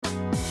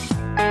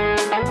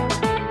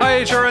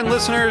HRN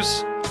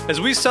listeners.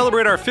 As we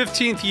celebrate our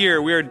 15th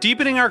year, we are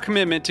deepening our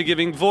commitment to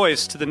giving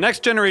voice to the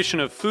next generation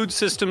of food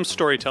systems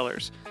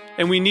storytellers,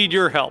 and we need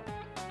your help.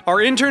 Our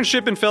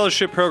internship and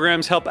fellowship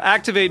programs help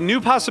activate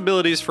new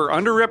possibilities for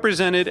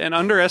underrepresented and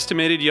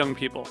underestimated young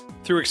people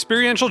through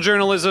experiential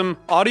journalism,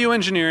 audio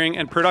engineering,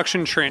 and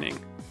production training.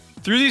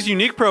 Through these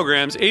unique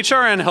programs,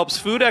 HRN helps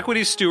food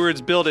equity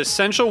stewards build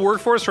essential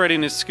workforce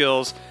readiness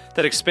skills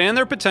that expand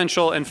their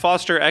potential and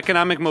foster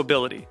economic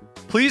mobility.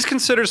 Please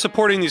consider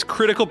supporting these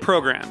critical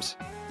programs.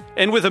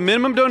 And with a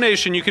minimum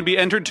donation, you can be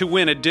entered to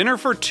win a dinner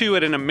for two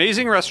at an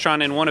amazing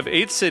restaurant in one of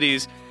 8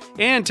 cities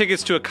and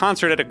tickets to a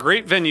concert at a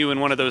great venue in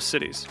one of those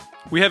cities.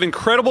 We have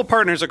incredible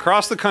partners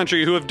across the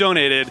country who have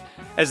donated,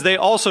 as they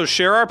also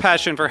share our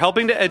passion for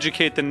helping to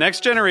educate the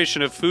next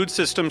generation of food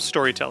systems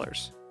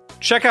storytellers.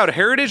 Check out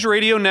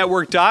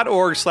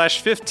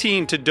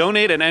heritageradionetwork.org/15 to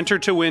donate and enter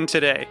to win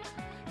today.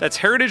 That's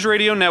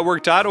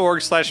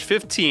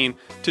heritageradionetwork.org/15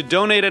 to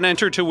donate and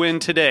enter to win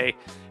today.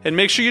 And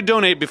make sure you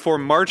donate before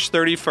March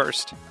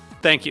 31st.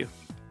 Thank you.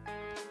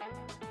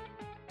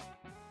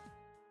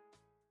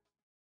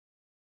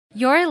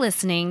 You're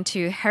listening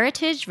to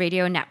Heritage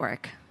Radio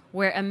Network.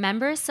 We're a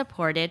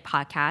member-supported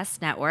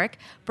podcast network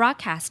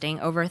broadcasting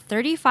over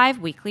 35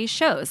 weekly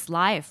shows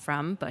live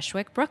from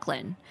Bushwick,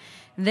 Brooklyn.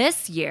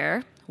 This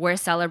year, we're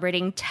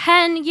celebrating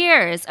 10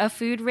 years of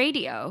food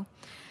radio.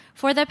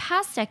 For the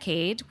past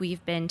decade,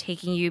 we've been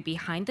taking you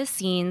behind the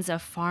scenes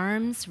of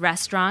farms,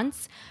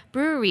 restaurants,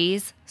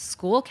 breweries,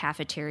 school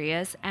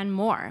cafeterias, and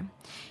more.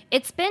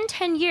 It's been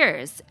 10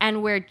 years,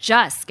 and we're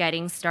just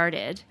getting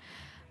started.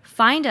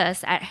 Find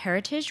us at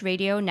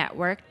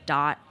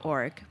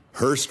heritageradionetwork.org.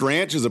 Hearst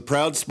Ranch is a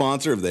proud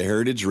sponsor of the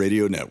Heritage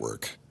Radio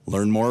Network.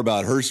 Learn more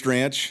about Hearst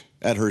Ranch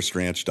at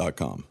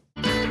HearstRanch.com.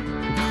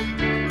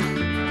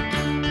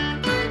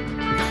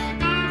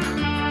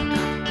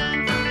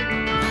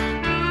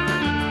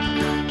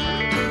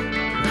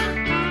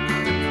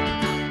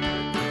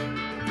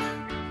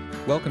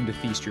 Welcome to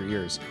Feast Your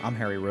Ears. I'm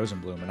Harry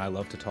Rosenblum, and I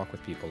love to talk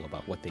with people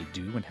about what they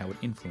do and how it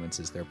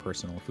influences their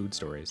personal food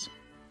stories.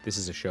 This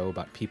is a show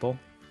about people,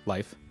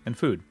 life, and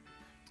food.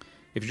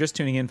 If you're just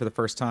tuning in for the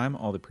first time,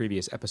 all the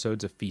previous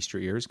episodes of Feast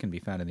Your Ears can be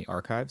found in the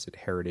archives at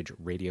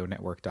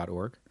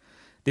heritageradionetwork.org.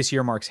 This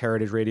year marks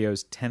Heritage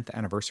Radio's 10th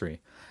anniversary.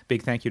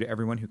 Big thank you to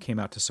everyone who came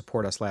out to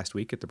support us last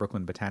week at the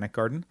Brooklyn Botanic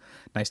Garden.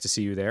 Nice to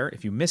see you there.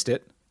 If you missed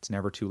it, it's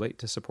never too late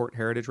to support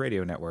Heritage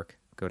Radio Network.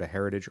 Go to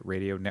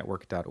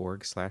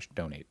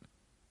heritageradionetwork.org/donate.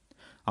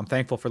 I'm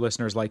thankful for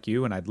listeners like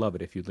you, and I'd love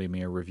it if you'd leave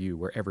me a review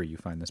wherever you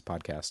find this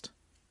podcast.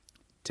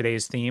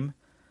 Today's theme,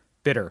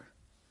 bitter.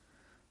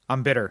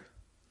 I'm bitter.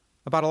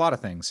 About a lot of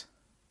things.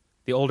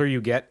 The older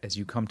you get, as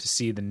you come to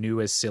see the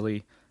new as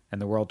silly,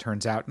 and the world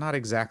turns out not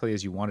exactly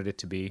as you wanted it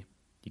to be,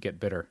 you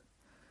get bitter.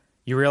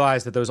 You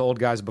realize that those old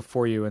guys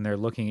before you, and they're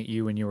looking at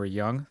you when you were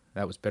young,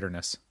 that was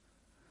bitterness.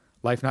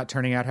 Life not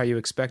turning out how you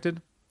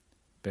expected?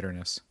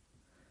 Bitterness.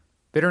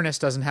 Bitterness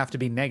doesn't have to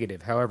be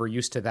negative, however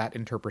used to that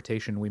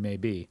interpretation we may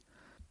be.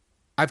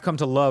 I've come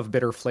to love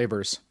bitter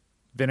flavors.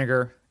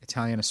 Vinegar,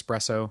 Italian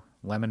espresso,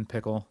 lemon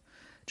pickle,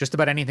 just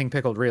about anything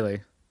pickled,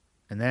 really.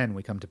 And then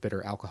we come to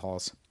bitter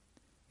alcohols.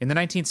 In the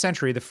 19th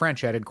century, the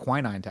French added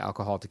quinine to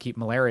alcohol to keep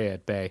malaria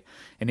at bay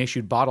and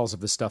issued bottles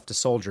of the stuff to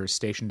soldiers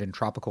stationed in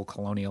tropical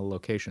colonial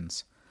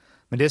locations.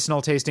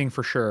 Medicinal tasting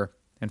for sure,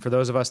 and for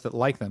those of us that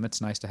like them,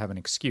 it's nice to have an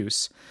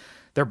excuse.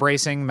 They're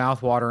bracing,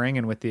 mouth-watering,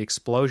 and with the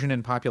explosion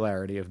in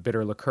popularity of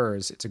bitter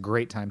liqueurs, it's a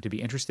great time to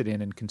be interested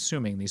in and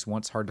consuming these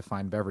once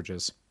hard-to-find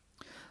beverages.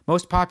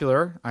 Most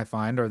popular, I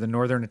find, are the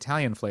northern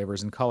Italian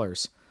flavors and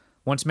colors.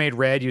 Once made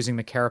red using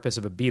the carapace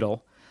of a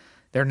beetle,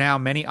 there are now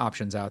many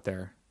options out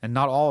there, and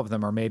not all of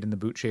them are made in the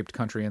boot-shaped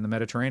country in the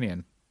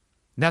Mediterranean.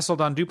 Nestled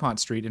on DuPont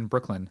Street in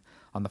Brooklyn,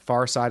 on the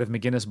far side of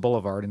McGinnis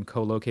Boulevard and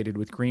co-located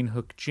with Green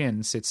Hook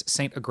Gin, sits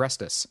St.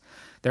 Agrestis.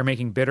 They're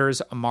making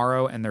bitters,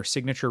 Amaro, and their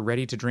signature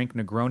ready-to-drink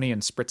Negroni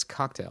and Spritz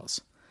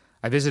cocktails.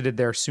 I visited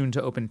their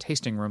soon-to-open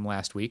tasting room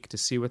last week to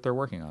see what they're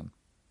working on.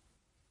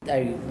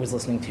 I was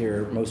listening to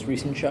your most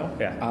recent show.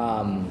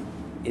 Yeah.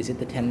 Is it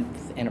the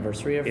 10th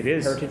anniversary of It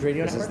is. Heritage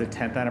Radio Network? This is the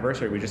 10th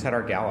anniversary. We just had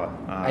our gala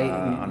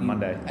on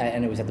Monday.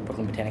 And it was at the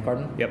Brooklyn Botanic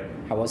Garden? Yep.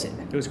 How was it?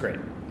 It was great.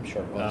 I'm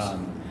sure it was.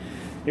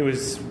 It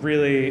was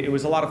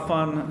a lot of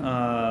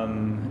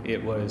fun.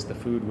 The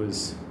food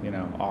was,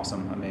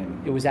 awesome. I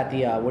mean, it was at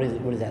the, what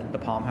is that? The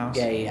Palm House?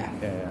 Yeah.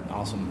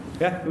 Awesome.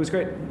 Yeah, it was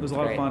great. It was a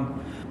lot of fun.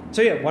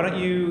 So yeah, why don't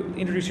you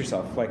introduce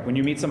yourself? Like when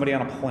you meet somebody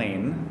on a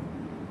plane,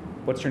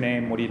 what's your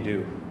name? What do you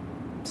do?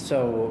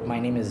 So my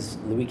name is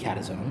Louis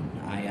Catazone.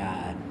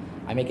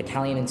 I make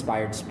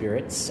Italian-inspired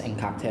spirits and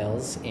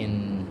cocktails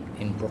in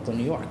Brooklyn,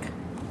 New York.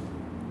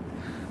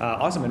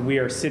 Awesome, and we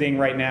are sitting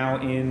right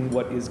now in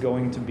what is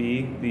going to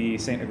be the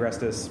St.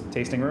 Agrestis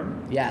tasting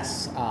room.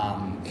 Yes,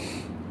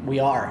 we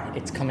are.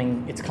 It's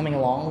coming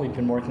along. We've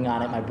been working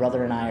on it. My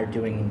brother and I are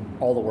doing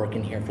all the work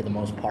in here for the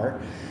most part,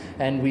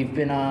 and we've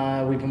been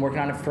working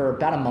on it for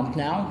about a month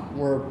now.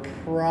 We're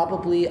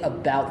probably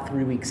about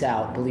 3 weeks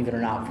out, believe it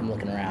or not, from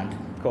looking around.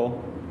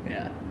 Cool.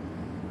 Yeah.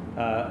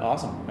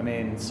 Awesome. I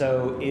mean,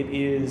 so it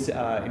is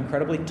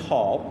incredibly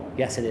tall.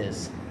 Yes, it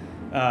is.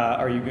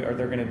 Are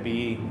there going to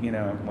be,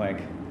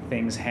 like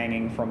things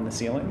hanging from the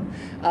ceiling?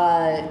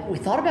 We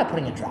thought about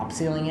putting a drop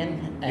ceiling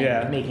in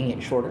and making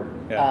it shorter,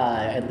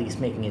 at least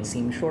making it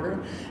seem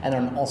shorter, and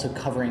then also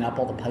covering up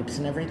all the pipes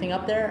and everything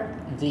up there.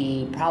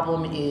 The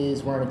problem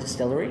is we're in a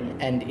distillery,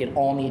 and it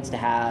all needs to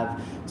have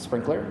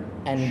sprinkler,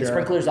 and the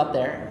sprinkler's up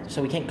there,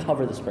 so we can't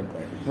cover the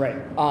sprinkler. Right.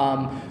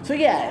 So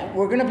yeah,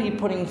 we're going to be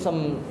putting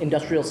some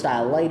industrial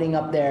style lighting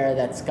up there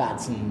that's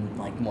got some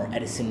like more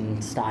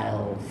Edison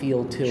style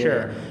feel to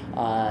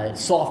it.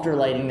 Softer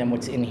lighting than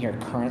what's in here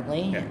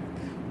currently. Yeah.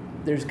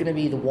 There's going to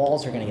be, the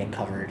walls are going to get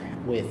covered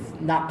with,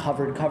 not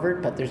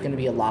covered, but there's going to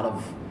be a lot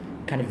of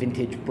kind of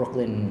vintage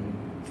Brooklyn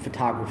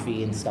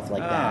photography and stuff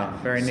like that.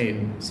 Very neat.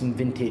 Some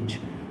vintage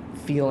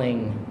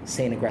feeling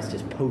St.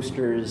 Agrestis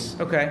posters.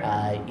 Okay.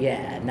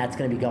 And that's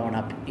going to be going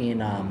up in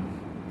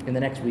the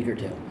next week or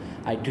two.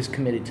 I just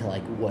committed to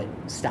like what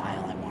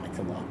style I want it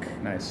to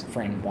look. Nice.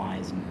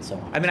 Frame-wise and so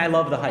on. I mean, I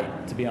love the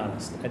height, to be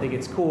honest. I think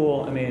it's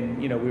cool. I mean,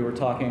 we were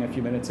talking a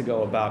few minutes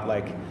ago about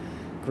like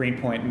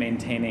Greenpoint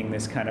maintaining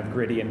this kind of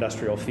gritty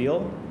industrial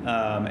feel,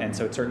 and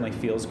so it certainly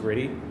feels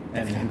gritty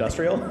and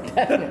industrial.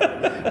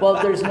 Definitely.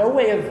 Well, there's no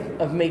way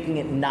of making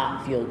it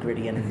not feel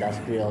gritty and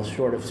industrial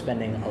short of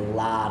spending a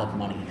lot of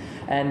money.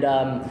 And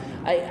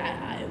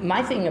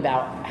my thing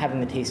about having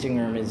the tasting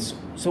room is,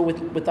 so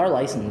with our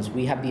license,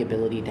 we have the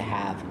ability to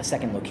have a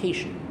second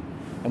location.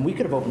 And we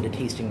could have opened a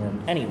tasting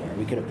room anywhere.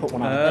 We could have put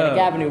one on Atlantic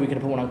Avenue, we could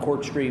have put one on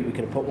Court Street, we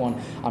could have put one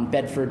on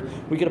Bedford.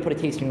 We could have put a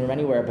tasting room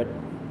anywhere, but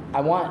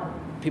I want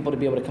people to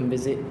be able to come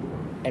visit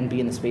and be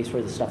in the space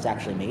where the stuff's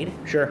actually made.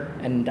 Sure.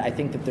 And I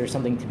think that there's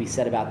something to be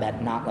said about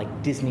that, not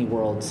like Disney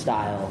World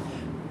style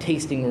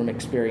tasting room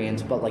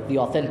experience, but like the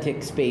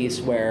authentic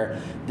space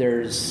where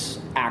there's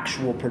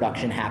actual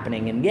production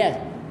happening.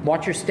 And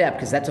watch your step,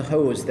 because that's a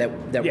hose that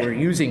we're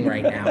using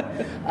right now.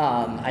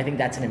 I think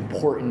that's an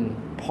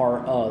important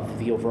part of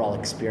the overall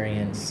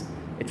experience.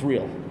 It's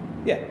real.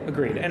 Yeah,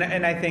 agreed.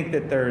 And I think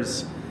that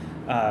there's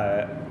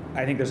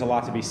a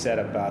lot to be said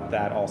about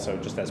that also,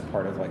 just as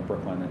part of like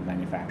Brooklyn and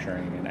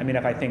manufacturing. And I mean,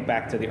 if I think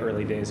back to the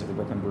early days of the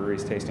Brooklyn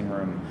Brewery's tasting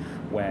room,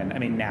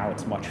 now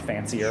it's much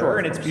fancier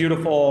and it's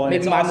beautiful and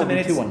maybe it's awesome.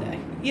 Maybe mine will be too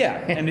one day. Yeah,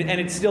 and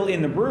it's still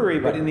in the brewery,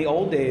 but in the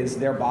old days,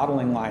 their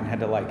bottling line had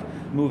to like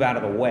move out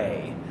of the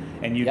way,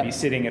 and you'd be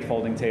sitting at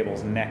folding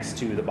tables next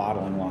to the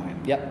bottling line.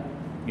 Yep.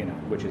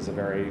 Which is a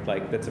very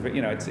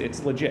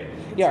it's legit.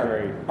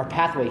 Our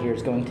pathway here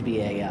is going to be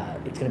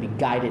it's going to be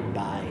guided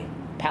by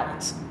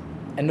pallets.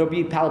 And there'll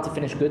be pallets of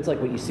finished goods like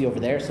what you see over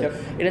there. So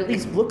it at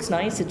least looks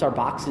nice. It's our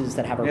boxes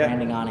that have our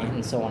branding on it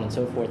and so on and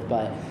so forth.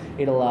 But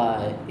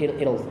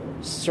it'll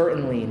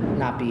certainly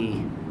not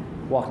be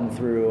walking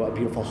through a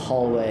beautiful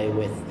hallway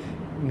with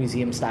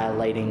museum-style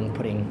lighting,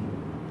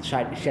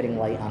 shedding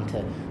light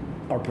onto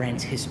our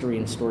brand's history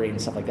and story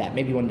and stuff like that.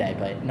 Maybe one day,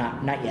 but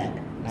not yet.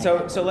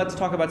 So let's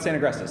talk about St.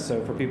 Agrestis.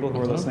 So for people who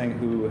are listening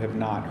who have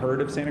not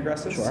heard of St.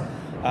 Agrestis,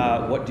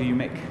 what do you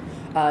make?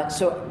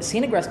 So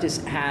St.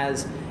 Agrestis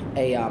has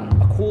a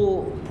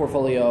cool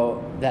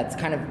portfolio that's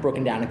kind of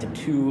broken down into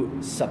two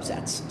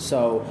subsets.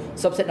 So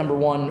subset number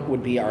one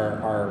would be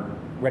our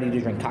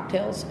ready-to-drink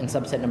cocktails, and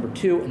subset number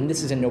two, and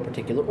this is in no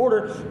particular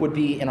order, would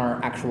be in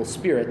our actual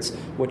spirits,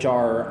 which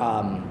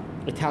are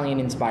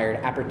Italian-inspired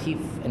aperitif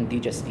and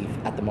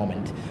digestif at the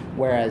moment,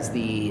 whereas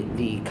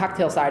the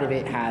cocktail side of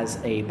it has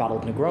a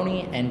bottled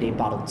Negroni and a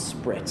bottled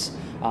spritz,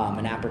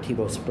 an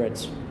aperitivo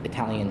spritz,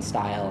 Italian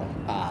style,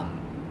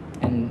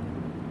 and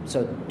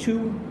so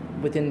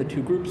within the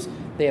two groups,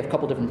 they have a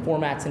couple different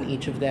formats in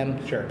each of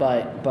them. Sure.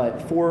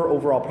 But 4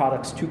 overall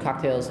products, 2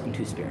 cocktails and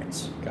 2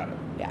 spirits. Got it.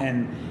 Yeah.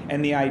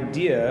 And the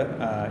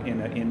idea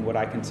in what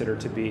I consider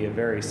to be a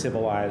very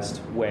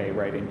civilized way,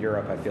 right? In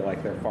Europe, I feel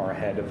like they're far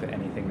ahead of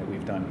anything that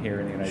we've done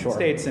here in the United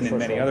States and in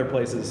many other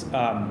places.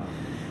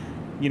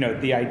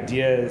 The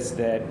idea is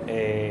that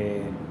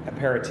a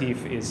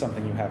aperitif is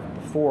something you have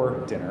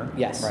before dinner.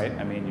 Yes. Right?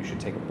 I mean, you should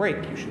take a break.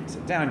 You should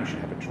sit down. You should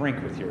have a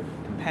drink with your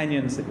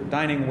companions that you're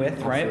dining with,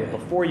 Absolutely. right?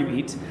 Before you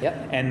eat.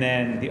 Yep. And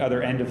then the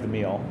other end of the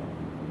meal,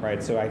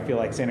 right? So I feel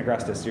like St.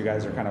 Agrestis, you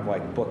guys are kind of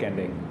like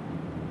bookending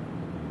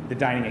the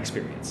dining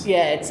experience.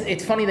 Yeah,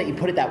 it's funny that you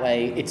put it that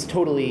way. It's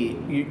totally,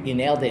 you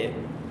nailed it.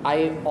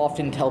 I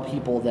often tell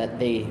people that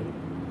they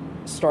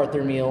start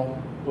their meal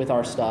with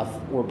our stuff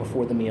or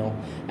before the meal,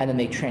 and then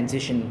they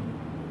transition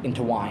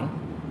into wine,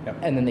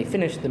 and then they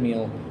finish the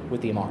meal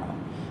with the Amaro.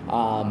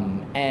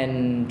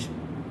 And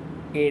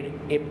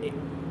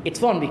it's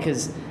fun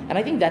because, and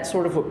I think that's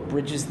sort of what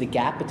bridges the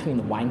gap between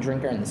the wine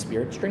drinker and the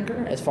spirits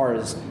drinker as far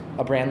as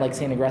a brand like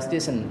St.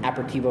 Agrestis and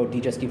aperitivo,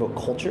 digestivo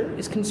culture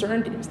is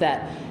concerned. It's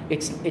that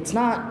it's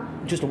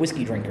not just a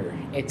whiskey drinker.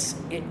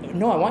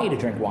 No, I want you to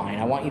drink wine.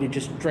 I want you to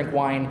just drink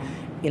wine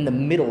in the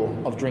middle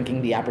of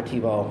drinking the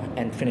aperitivo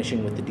and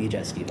finishing with the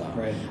digestivo.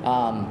 Right.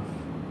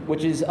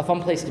 Which is a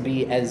fun place to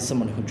be as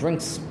someone who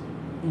drinks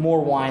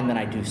more wine than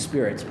I do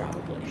spirits,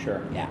 probably.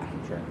 Sure. Yeah.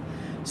 Sure.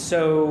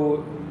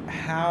 So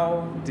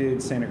how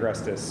did St.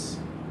 Agrestis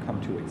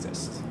come to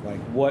exist? Like,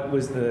 what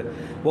was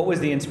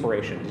the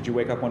inspiration? Did you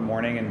wake up one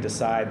morning and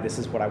decide this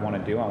is what I want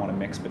to do? I want to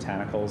mix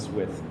botanicals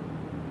with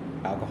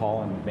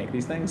alcohol and make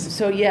these things?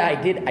 So yeah,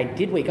 I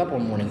did wake up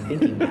one morning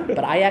thinking that,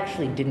 but I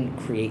actually didn't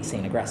create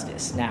St.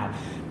 Agrestis. Now,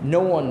 no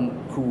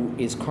one who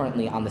is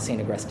currently on the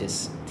St.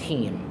 Agrestis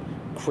team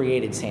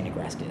created St.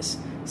 Agrestis.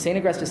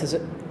 St. Agrestis has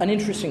an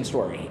interesting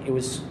story. It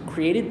was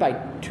created by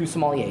two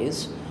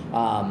sommeliers.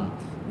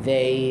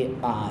 They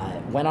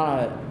went on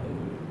a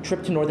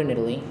trip to northern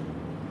Italy,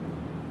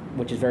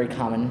 which is very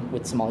common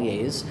with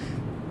sommeliers,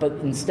 but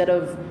instead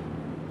of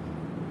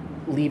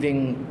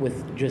leaving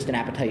with just an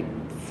appetite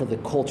for the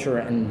culture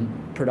and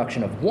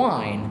production of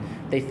wine,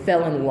 they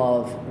fell in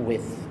love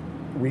with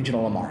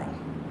regional Amaro.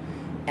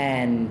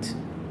 And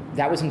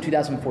that was in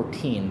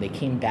 2014. They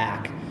came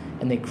back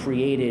and they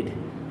created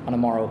an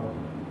Amaro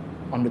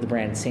under the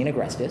brand St.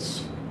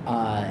 Agrestis.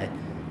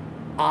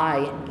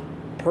 I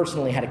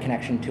personally had a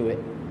connection to it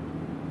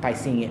by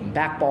seeing it in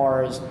back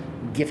bars,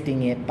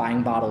 gifting it,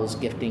 buying bottles,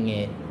 gifting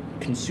it,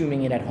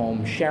 consuming it at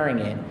home, sharing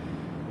it.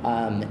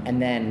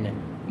 And then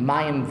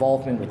my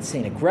involvement with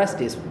St.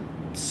 Agrestis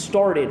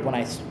started when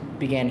I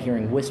began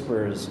hearing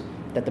whispers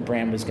that the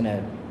brand was going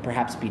to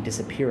perhaps be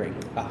disappearing.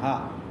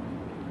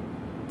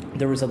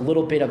 There was a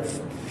little bit of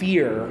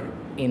fear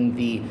in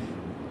the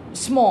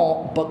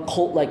small but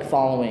cult-like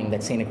following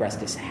that St.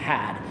 Agrestis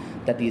had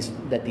that these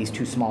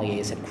two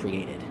sommeliers had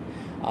created.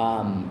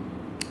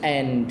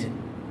 And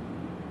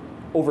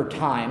over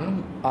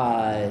time,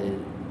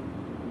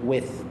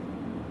 with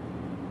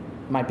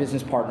my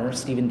business partner,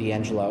 Stephen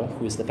D'Angelo,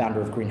 who is the founder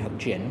of Green Hook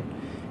Gin,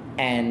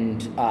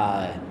 and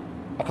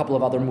a couple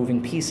of other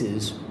moving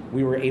pieces,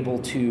 we were able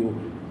to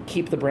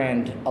keep the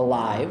brand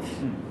alive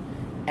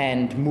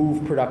and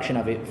move production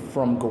of it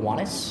from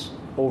Gowanus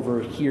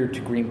over here to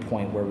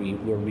Greenpoint, where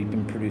we've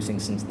been producing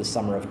since the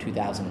summer of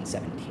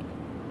 2017.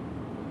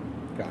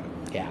 Got it.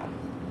 Yeah.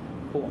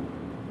 Cool.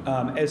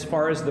 As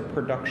far as the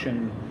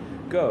production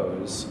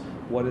goes,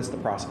 what is the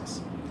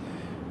process?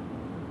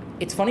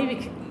 It's funny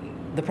because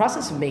the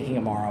process of making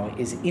Amaro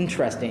is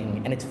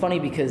interesting, and it's funny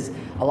because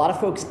a lot of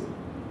folks,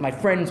 my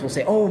friends will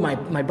say, oh, my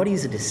buddy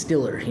is a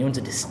distiller. He owns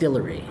a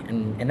distillery.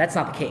 And that's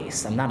not the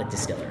case. I'm not a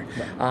distiller.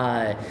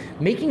 Right.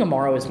 Making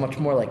Amaro is much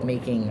more like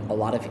making a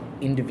lot of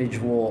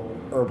individual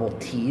herbal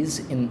teas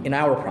in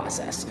our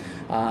process.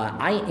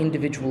 I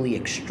individually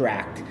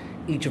extract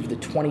each of the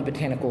 20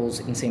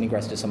 botanicals in St.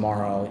 Agrestis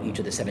Amaro, each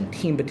of the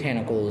 17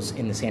 botanicals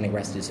in the St.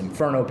 Agrestis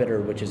Inferno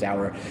bitter, which is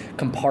our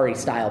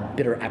Campari-style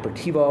bitter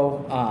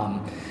aperitivo.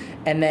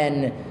 And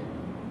then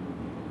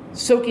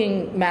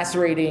soaking,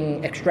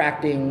 macerating,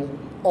 extracting,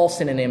 all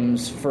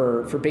synonyms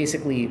for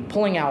basically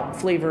pulling out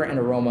flavor and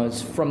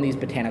aromas from these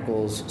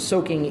botanicals,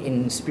 soaking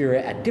in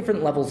spirit at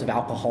different levels of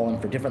alcohol and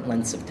for different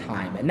lengths of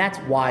time. And that's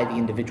why the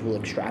individual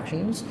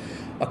extractions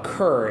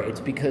occur.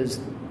 It's because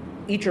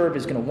each herb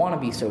is going to want to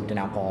be soaked in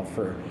alcohol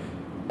for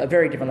a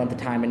very different length of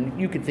time. And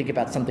you could think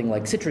about something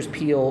like citrus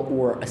peel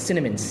or a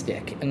cinnamon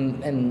stick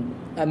and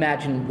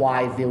imagine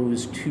why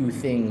those two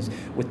things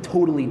with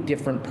totally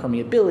different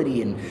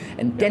permeability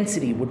and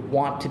density would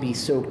want to be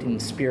soaked in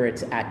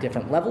spirits at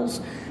different levels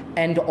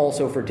and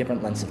also for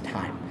different lengths of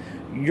time.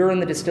 You're in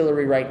the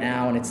distillery right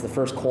now, and it's the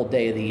first cold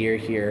day of the year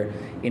here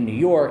in New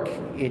York.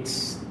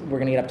 We're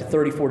going to get up to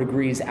 34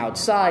 degrees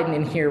outside, and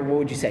in here, what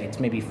would you say? It's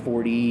maybe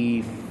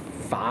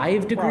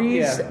 45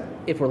 degrees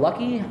if we're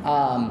lucky.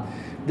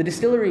 The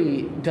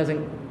distillery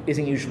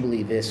isn't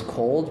usually this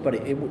cold, but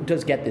it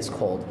does get this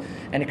cold.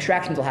 And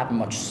extractions will happen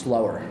much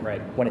slower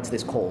when it's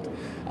this cold.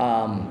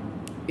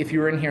 If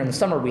you're in here in the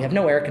summer, we have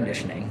no air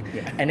conditioning,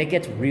 and it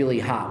gets really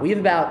hot. We have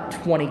about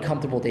 20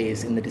 comfortable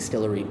days in the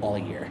distillery all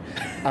year.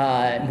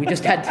 We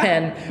just had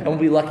 10, and we'll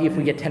be lucky if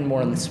we get 10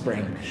 more in the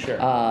spring. Sure.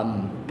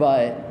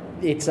 But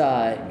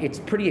it's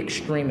pretty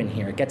extreme in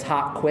here. It gets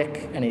hot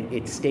quick, and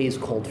it stays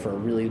cold for a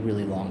really,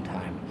 really long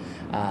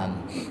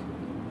time,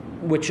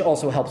 which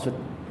also helps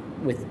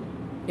with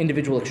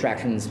individual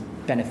extractions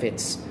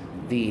benefits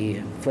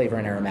the flavor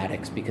and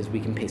aromatics because we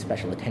can pay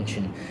special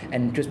attention.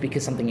 And just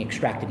because something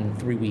extracted in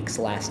 3 weeks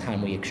last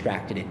time we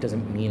extracted it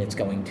doesn't mean it's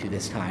going to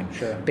this time.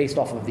 Sure. Based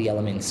off of the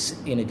elements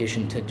in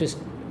addition to just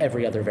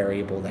every other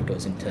variable that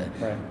goes into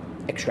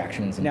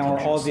extractions and Now,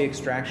 tinctures. are all the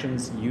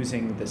extractions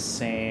using the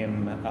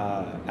same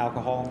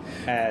alcohol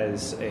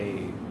as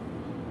a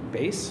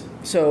base?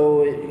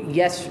 So,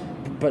 yes,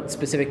 but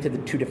specific to the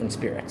two different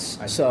spirits.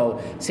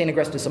 So, St.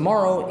 Agrestis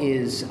Amaro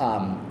is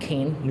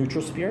cane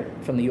neutral spirit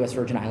from the U.S.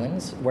 Virgin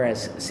Islands,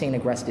 whereas St.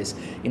 Agrestis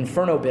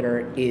Inferno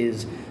bitter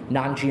is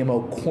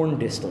non-GMO corn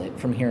distillate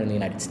from here in the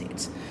United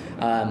States.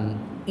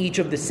 Each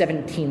of the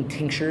 17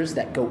 tinctures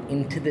that go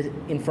into the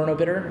Inferno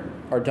bitter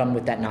are done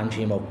with that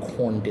non-GMO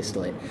corn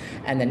distillate.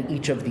 And then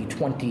each of the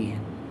 20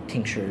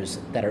 tinctures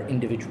that are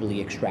individually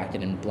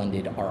extracted and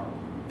blended are,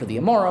 for the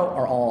Amaro,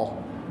 are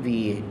all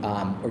the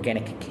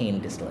organic cane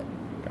distillate.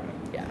 Got it.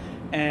 Yeah.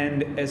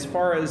 And as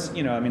far as,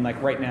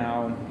 like right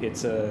now,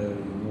 it's a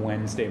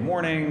Wednesday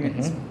morning, Mm-hmm.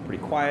 it's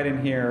pretty quiet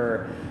in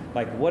here.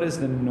 Like, what is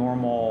the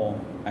normal,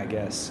 I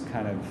guess,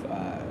 kind of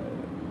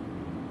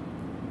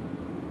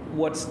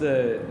what's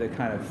the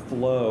kind of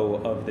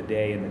flow of the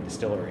day in the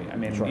distillery? I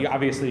mean, Sure.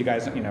 obviously you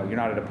guys, you're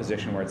not at a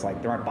position where it's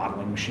like there aren't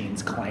bottling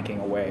machines clanking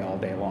away all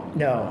day long.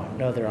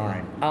 No, there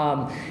aren't.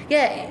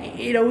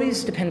 It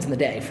always depends on the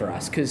day for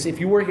us, because if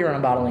you were here on a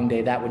bottling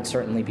day, that would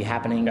certainly be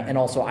happening, and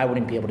also I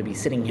wouldn't be able to be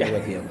sitting here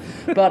with you.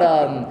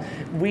 But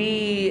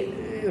we,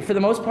 for the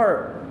most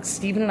part,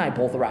 Stephen and I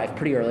both arrive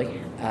pretty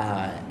early,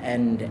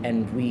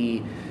 and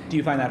we... Do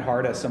you find that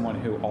hard as someone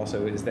who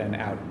also is then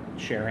out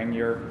sharing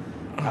your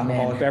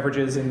alcoholic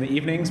beverages in the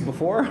evenings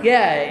before?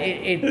 Yeah,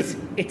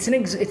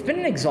 it's been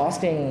an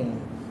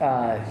exhausting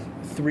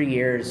 3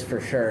 years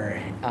for sure.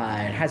 It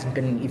hasn't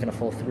been even a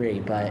full 3,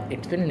 but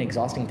it's been an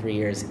exhausting 3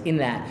 years in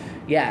that,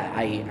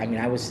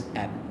 I was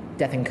at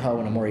Death & Co.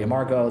 and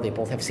Amaro. They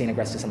both have St.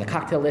 Agrestis on the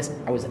cocktail list.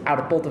 I was out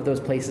at both of those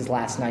places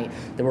last night.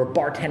 There were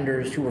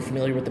bartenders who were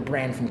familiar with the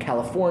brand from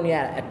California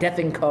at Death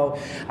 & Co.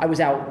 I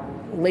was out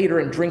later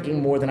and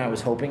drinking more than I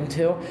was hoping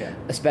to,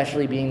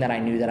 especially being that I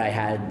knew that I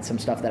had some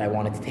stuff that I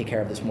wanted to take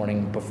care of this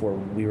morning before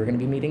we were going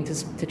to be meeting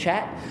to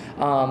chat.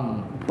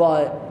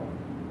 But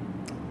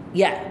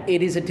yeah,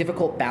 it is a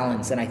difficult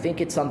balance, and I think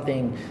it's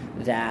something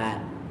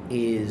that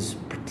is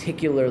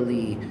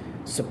particularly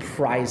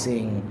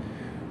surprising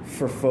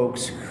for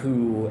folks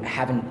who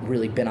haven't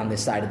really been on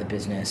this side of the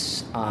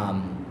business,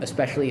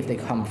 especially if they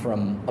come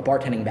from a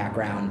bartending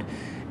background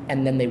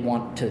and then they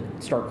want to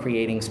start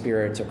creating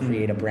spirits or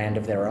create a brand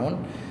of their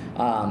own.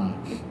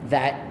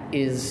 That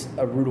is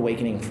a rude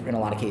awakening in a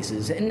lot of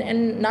cases.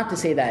 And not to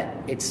say that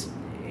it's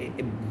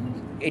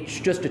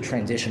just a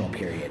transitional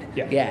period.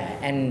 Yeah.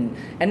 And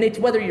it's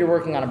whether you're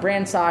working on a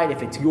brand side,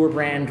 if it's your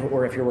brand,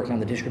 or if you're working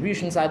on the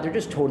distribution side, they're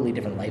just totally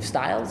different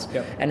lifestyles.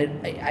 Yep.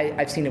 And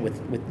I've seen it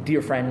with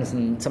dear friends,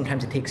 and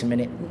sometimes it takes a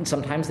minute.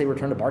 Sometimes they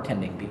return to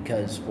bartending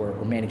because we're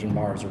managing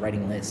bars or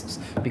writing lists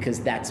because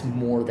that's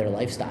more their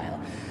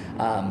lifestyle.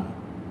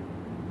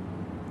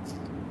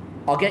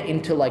 I'll get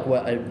into like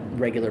what a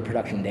regular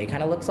production day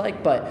kind of looks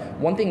like, but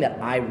one thing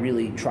that I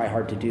really try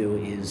hard to do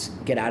is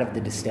get out of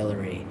the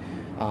distillery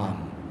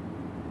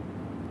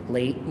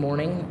late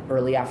morning,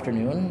 early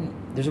afternoon.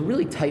 There's a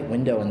really tight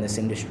window in this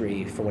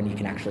industry for when you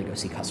can actually go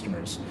see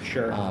customers.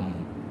 Sure.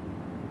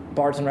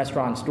 Bars and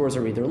restaurants, doors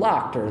are either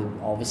locked, or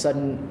all of a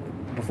sudden,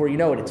 before you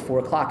know it, it's 4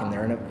 o'clock and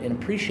they're in a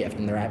pre-shift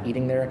and they're out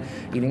eating their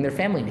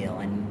family meal.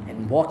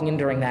 And walking in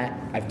during that,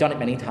 I've done it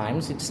many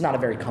times. It's not a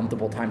very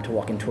comfortable time to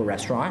walk into a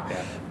restaurant,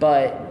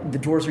 but the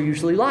doors are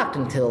usually locked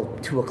until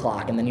 2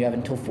 o'clock, and then you have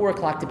until 4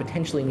 o'clock to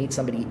potentially meet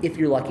somebody if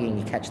you're lucky and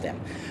you catch them.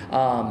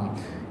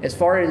 As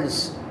far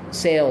as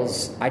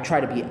sales, I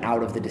try to be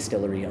out of the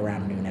distillery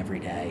around noon every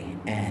day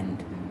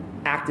and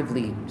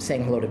actively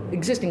saying hello to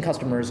existing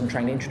customers and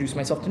trying to introduce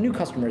myself to new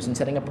customers and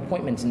setting up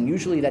appointments, and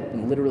usually that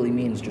literally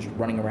means just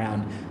running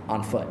around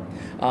on foot.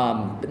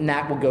 And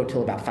that will go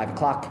till about 5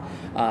 o'clock,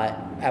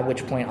 at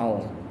which point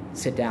I'll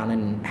sit down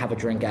and have a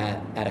drink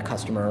at a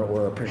customer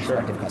or a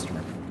prospective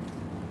customer.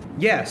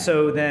 Yeah,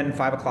 so then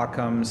 5 o'clock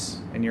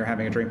comes and you're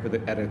having a drink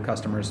at a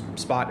customer's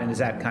spot, and is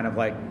that kind of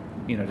like,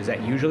 does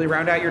that usually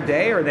round out your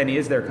day, or then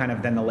is there kind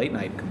of then the late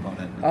night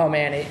component? Oh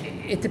man,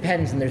 it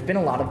depends, and there's been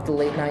a lot of the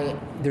late night.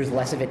 There's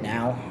less of it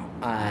now.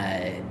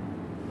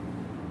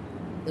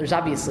 There's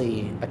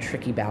obviously a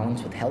tricky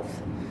balance with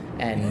health,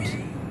 and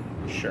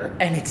sure,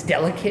 and it's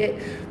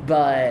delicate.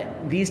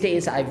 But these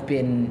days, I've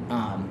been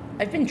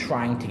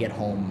trying to get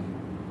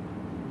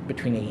home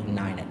between 8 and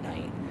 9 at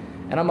night,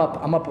 and I'm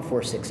up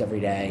before 6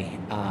 every day.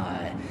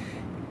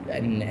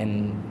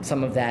 And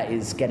some of that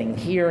is getting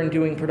here and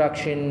doing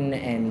production,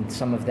 and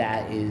some of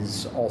that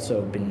is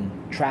also been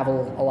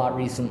travel a lot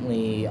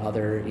recently.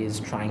 Other is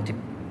trying to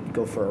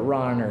go for a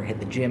run or hit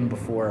the gym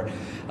before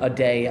a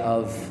day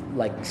of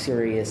like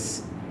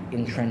serious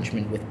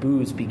entrenchment with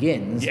booze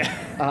begins.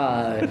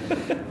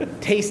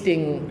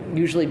 Tasting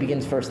usually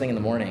begins first thing in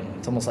the morning.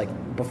 It's almost like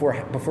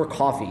before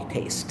coffee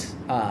taste.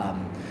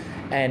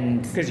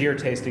 And because you're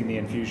tasting the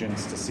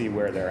infusions to see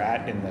where they're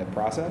at in the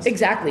process?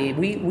 Exactly.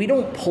 We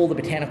don't pull the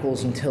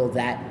botanicals until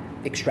that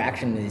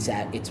extraction is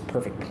at its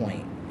perfect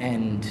point.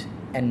 And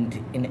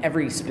in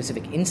every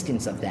specific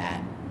instance of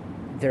that,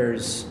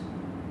 there's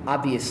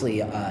obviously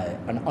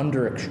an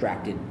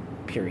under-extracted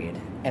period,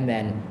 and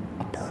then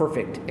a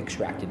perfect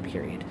extracted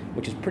period,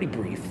 which is pretty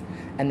brief,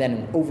 and then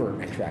an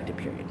over-extracted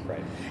period.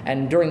 Right.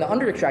 And during the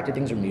under-extracted,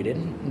 things are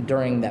muted.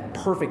 During that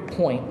perfect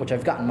point, which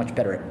I've gotten much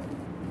better at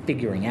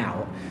figuring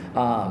out,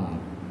 that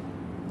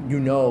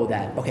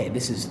okay,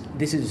 this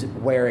is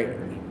where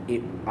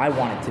I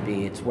want it to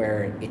be. It's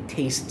where it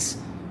tastes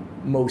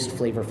most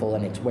flavorful,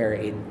 and it's where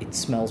it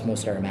smells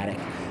most aromatic.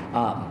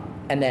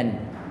 And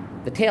then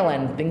the tail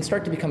end, things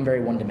start to become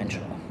very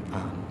one-dimensional.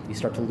 You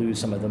start to lose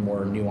some of the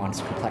more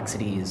nuanced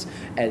complexities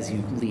as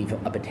you leave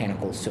a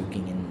botanical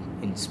soaking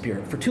in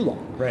spirit for too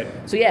long. Right.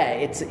 So yeah,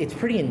 it's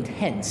pretty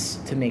intense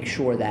to make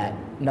sure that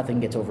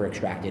nothing gets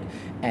over-extracted,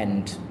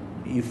 and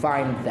you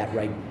find that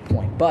right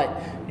point.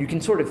 But you can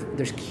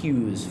there's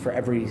cues for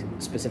every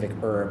specific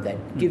herb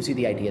that gives you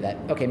the idea that,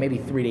 okay, maybe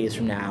 3 days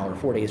from now or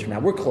 4 days from now,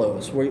 we're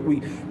close.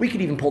 We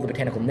could even pull the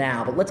botanical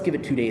now, but let's give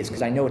it 2 days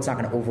because I know it's not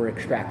going to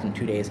over-extract in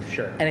 2 days.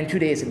 Sure. And in 2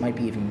 days, it might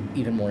be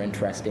even more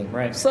interesting.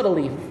 Right.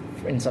 Subtly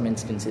in some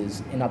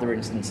instances. In other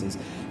instances,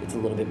 it's a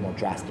little bit more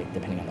drastic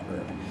depending on the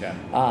herb.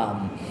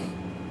 Yeah.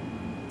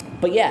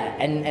 But yeah,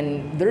 and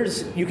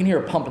you can hear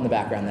a pump in the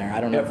background there. I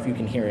don't know if you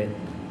can hear it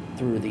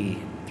through the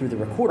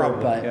recorder,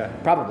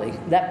 probably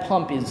that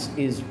pump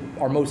is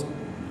our most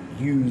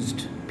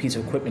used piece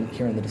of equipment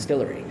here in the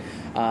distillery.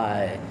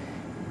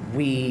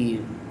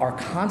 We are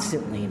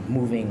constantly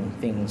moving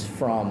things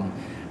from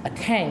a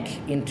tank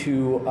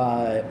into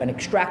an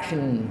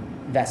extraction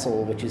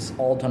vessel, which is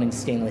all done in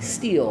stainless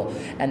steel,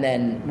 and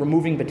then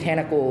removing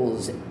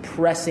botanicals,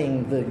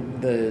 pressing the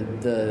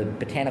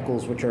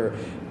botanicals, which are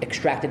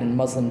extracted in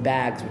muslin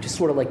bags, which is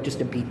sort of like just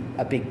a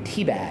big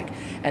tea bag,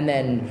 and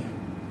then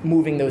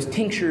moving those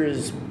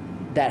tinctures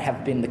that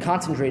have been the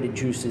concentrated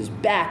juices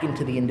back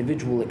into the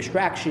individual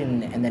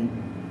extraction, and then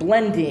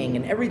blending,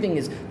 and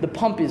everything the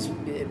pump is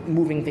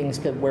moving things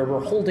to where we're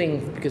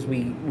holding, because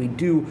we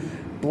do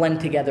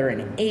blend together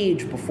and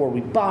age before we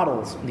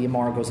bottle. The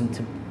Amaro goes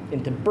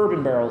into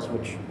bourbon barrels,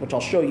 which I'll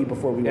show you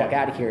before we walk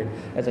out of here.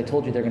 As I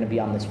told you, they're going to be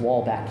on this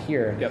wall back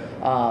here. Yep.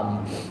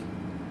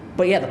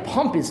 But yeah, the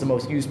pump is the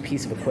most used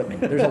piece of equipment.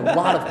 There's a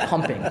lot of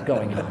pumping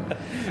going on.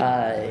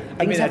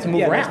 Things have to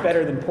move around. That's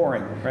better than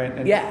pouring, right?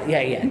 And yeah.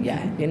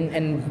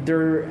 And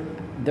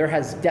there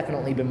has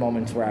definitely been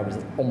moments where I was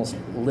almost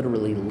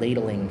literally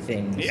ladling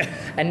things. Yeah.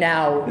 And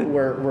now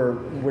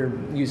we're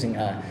using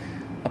a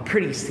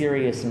pretty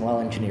serious and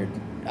well-engineered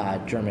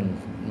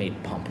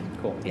German-made pump.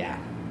 Cool. Yeah.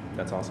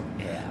 That's awesome.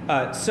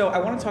 Yeah. So I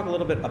want to talk a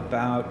little bit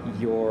about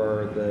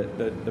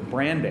the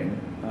branding,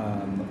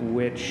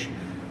 which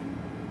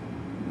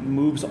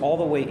moves all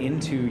the way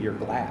into your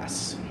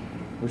glass,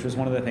 which was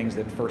one of the things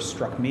that first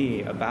struck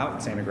me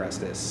about St.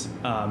 Agrestis,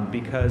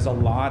 because a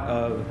lot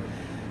of,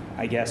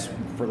 I guess,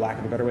 for lack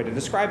of a better way to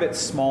describe it,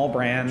 small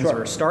brands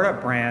or startup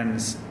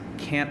brands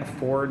can't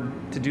afford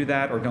to do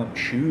that or don't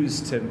choose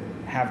to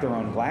have their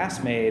own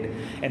glass made,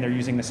 and they're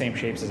using the same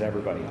shapes as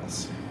everybody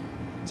else.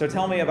 So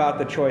tell me about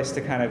the choice to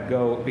kind of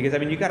go, because I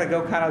mean, you got to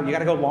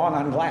go long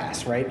on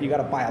glass, right? You got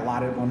to buy a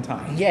lot at one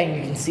time. Yeah, and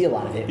you can see a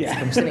lot of it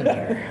from sitting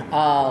here.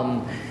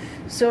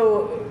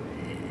 So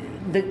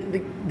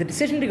the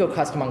decision to go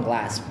custom on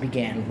glass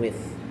began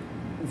with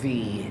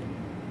the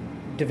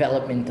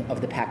development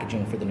of the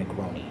packaging for the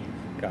Negroni.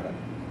 Got it.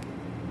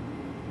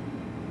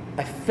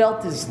 I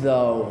felt as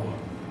though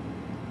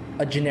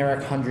a generic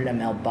 100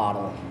 ml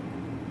bottle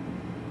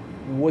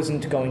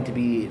wasn't going to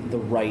be the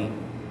right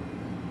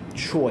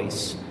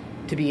choice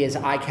to be as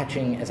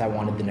eye-catching as I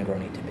wanted the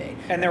Negroni to be.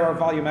 And there are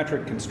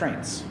volumetric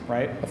constraints,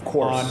 right? Of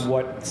course. On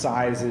what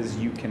sizes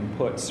you can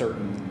put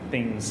certain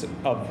things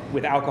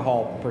with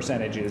alcohol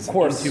percentages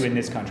into in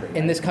this country. Right?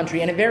 In this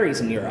country, and it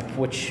varies in Europe,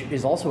 which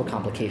is also a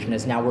complication,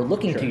 as now we're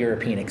looking to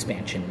European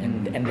expansion,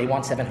 and they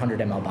want 700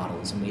 ml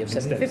bottles, and we have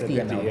 750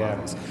 ml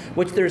bottles,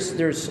 which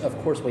there's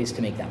of course ways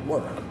to make that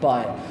work,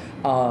 but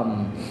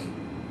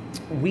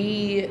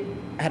we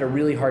had a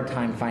really hard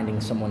time finding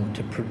someone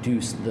to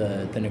produce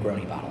the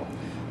Negroni bottle.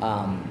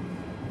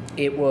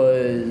 It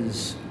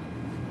was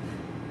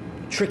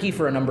tricky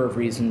for a number of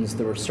reasons.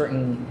 There were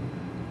certain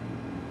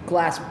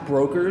glass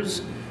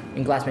brokers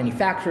and glass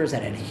manufacturers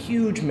that had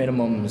huge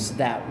minimums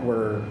that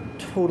were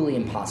totally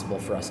impossible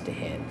for us to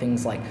hit.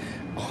 Things like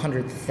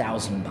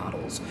 100,000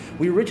 bottles.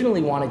 We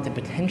originally wanted to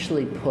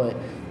potentially put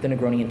the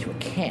Negroni into a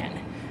can,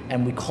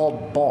 and we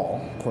called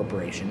Ball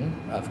Corporation,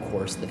 of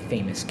course, the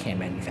famous can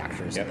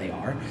manufacturers that they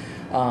are,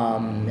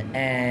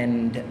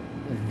 and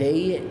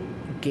they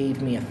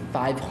gave me a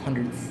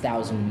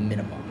 500,000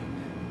 minimum.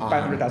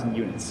 500,000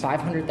 units.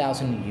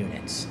 500,000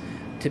 units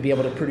to be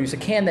able to produce a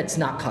can that's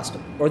not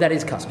custom, or that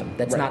is custom,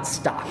 that's not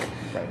stock.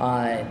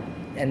 Right.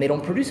 And they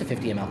don't produce a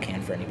 50 ml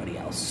can for anybody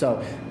else. a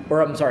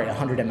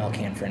 100 ml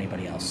can for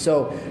anybody else.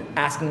 So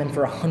asking them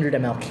for a 100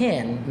 ml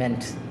can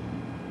meant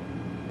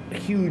a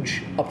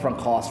huge upfront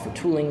cost for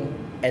tooling,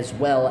 as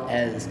well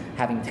as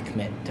having to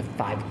commit to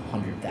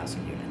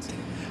 500,000 units.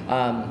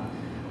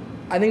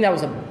 I think that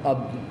was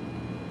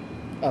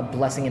a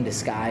blessing in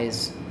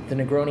disguise. The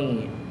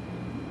Negroni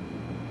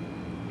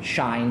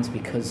shines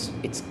because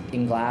it's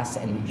in glass,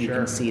 and you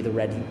can see the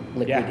red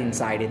liquid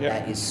inside it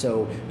that is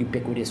so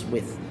ubiquitous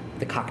with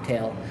the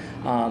cocktail.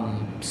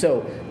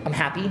 So I'm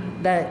happy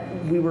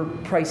that we were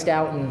priced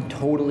out and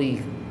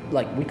totally,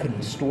 we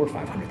couldn't store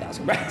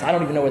 500,000 pounds. I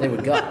don't even know where they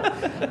would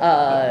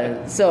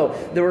go. So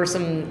there were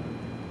some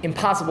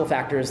impossible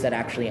factors that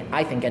actually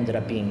I think ended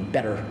up being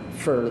better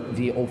for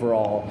the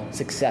overall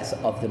success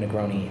of the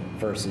Negroni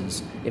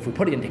versus if we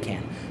put it into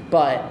can.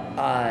 But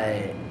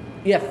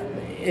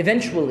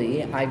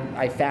eventually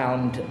I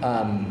found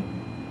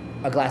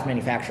a glass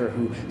manufacturer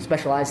who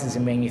specializes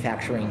in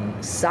manufacturing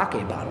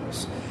sake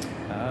bottles,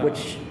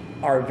 which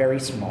are very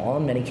small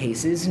in many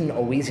cases and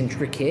always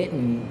intricate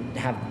and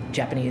have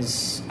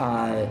Japanese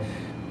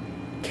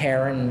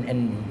care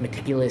and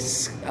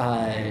meticulous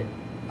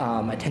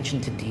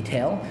attention to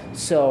detail.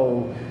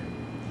 So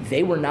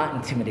they were not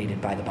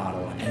intimidated by the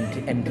bottle,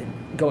 and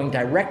going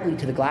directly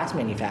to the glass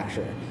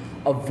manufacturer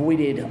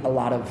avoided a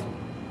lot of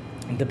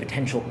the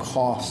potential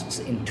costs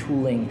in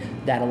tooling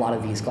that a lot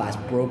of these glass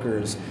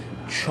brokers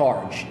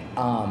charge.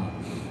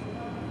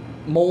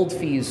 Mold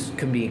fees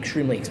can be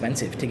extremely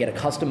expensive. To get a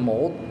custom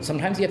mold,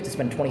 sometimes you have to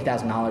spend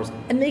 $20,000,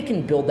 and they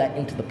can build that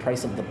into the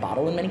price of the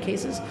bottle in many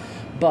cases,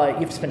 but you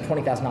have to spend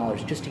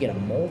 $20,000 just to get a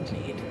mold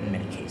made in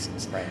many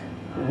cases. Right.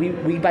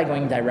 We by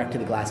going direct to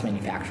the glass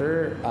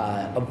manufacturer,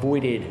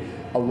 avoided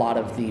a lot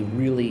of the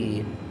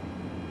really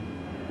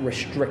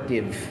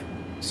restrictive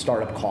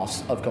startup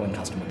costs of going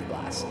custom with the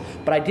glass.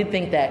 But I did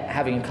think that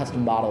having a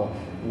custom bottle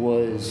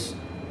was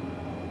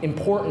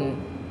important,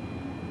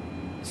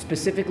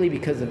 specifically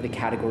because of the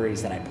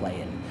categories that I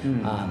play in.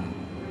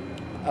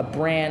 A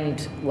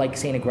brand like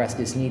St.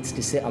 Agrestis needs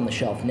to sit on the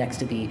shelf next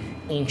to the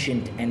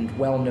ancient and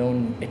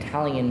well-known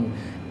Italian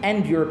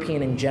and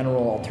European in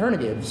general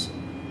alternatives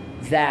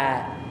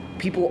that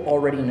people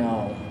already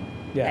know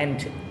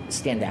and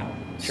stand out.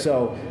 Sure.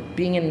 So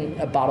being in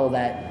a bottle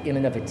that in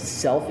and of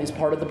itself is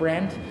part of the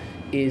brand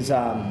is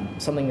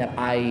something that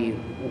I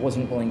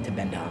wasn't willing to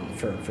bend on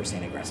for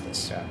St.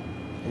 Agrestis. Yeah.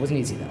 It wasn't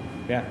easy though.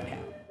 Yeah.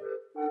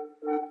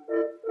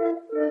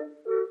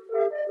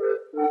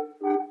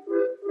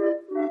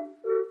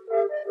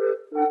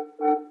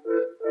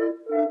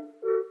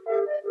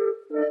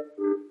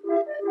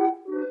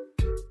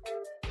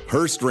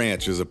 Hearst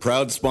Ranch is a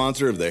proud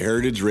sponsor of the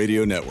Heritage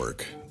Radio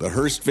Network. The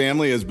Hearst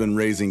family has been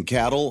raising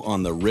cattle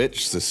on the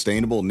rich,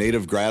 sustainable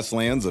native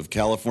grasslands of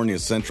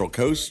California's Central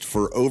Coast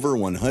for over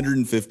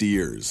 150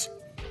 years.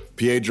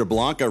 Piedra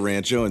Blanca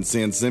Rancho in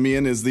San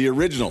Simeon is the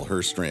original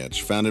Hearst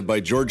Ranch, founded by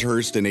George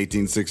Hearst in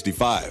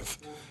 1865.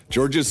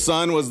 George's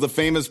son was the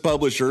famous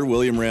publisher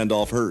William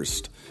Randolph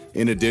Hearst.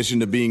 In addition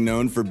to being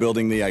known for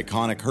building the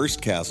iconic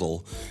Hearst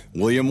Castle,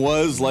 William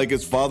was, like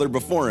his father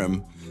before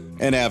him,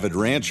 an avid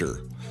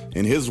rancher.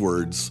 In his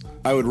words,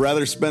 "I would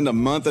rather spend a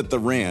month at the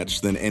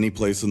ranch than any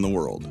place in the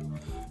world."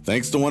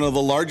 Thanks to one of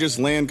the largest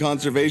land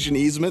conservation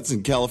easements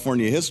in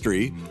California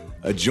history,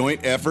 a joint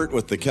effort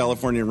with the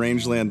California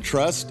Rangeland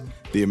Trust,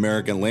 the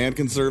American Land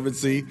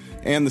Conservancy,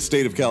 and the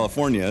state of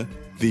California,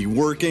 the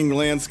working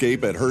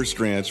landscape at Hearst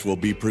Ranch will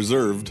be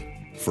preserved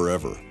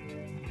forever.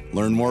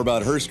 Learn more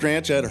about Hearst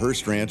Ranch at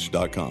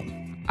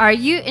HearstRanch.com. Are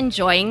you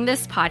enjoying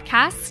this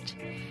podcast?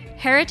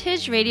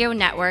 Heritage Radio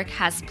Network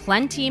has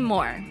plenty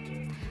more.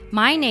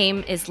 My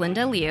name is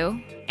Linda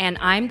Liu, and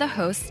I'm the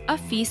host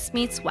of Feast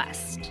Meets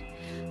West,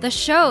 the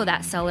show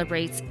that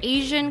celebrates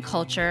Asian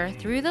culture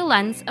through the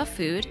lens of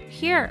food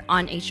here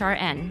on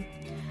HRN.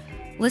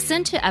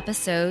 Listen to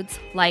episodes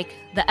like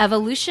The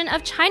Evolution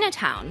of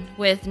Chinatown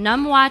with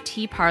Numwa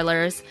Tea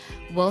Parlor's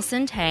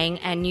Wilson Tang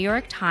and New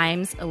York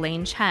Times'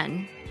 Elaine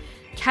Chen.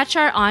 Catch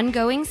our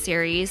ongoing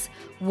series,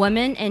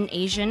 Women in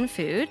Asian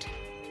Food,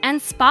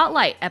 and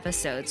spotlight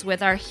episodes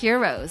with our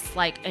heroes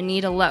like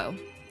Anita Lowe.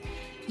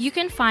 You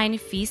can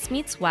find Feast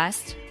Meets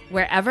West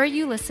wherever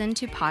you listen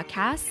to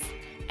podcasts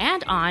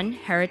and on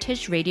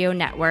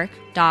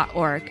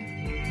heritageradionetwork.org.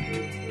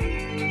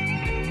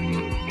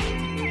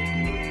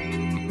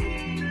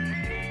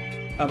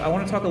 I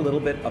want to talk a little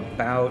bit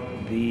about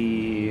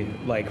the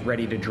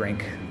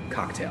ready-to-drink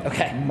cocktail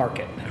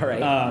market. All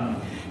right.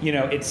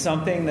 It's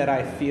something that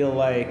I feel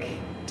like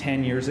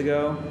 10 years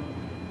ago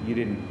you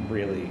didn't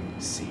really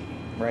see.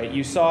 Right,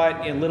 you saw it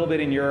a little bit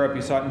in Europe.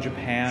 You saw it in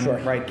Japan. Sure.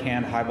 Right,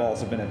 canned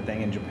highballs have been a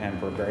thing in Japan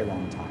for a very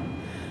long time.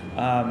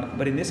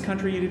 But in this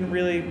country, you didn't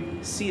really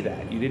see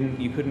that.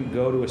 You couldn't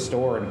go to a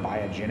store and buy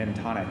a gin and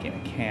tonic in a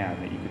can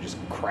that you could just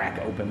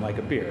crack open like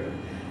a beer,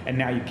 and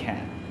now you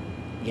can.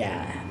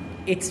 Yeah,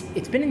 it's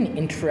been an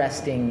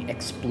interesting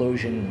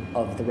explosion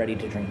of the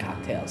ready-to-drink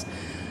cocktails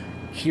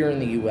here in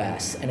the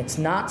U.S., and it's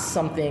not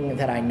something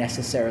that I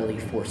necessarily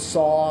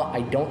foresaw.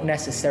 I don't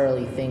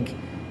necessarily think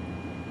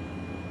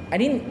I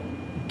didn't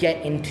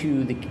get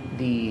into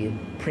the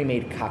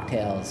pre-made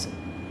cocktails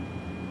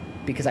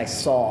because I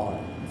saw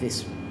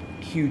this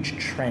huge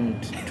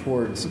trend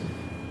towards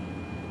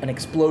an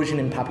explosion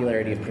in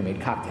popularity of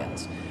pre-made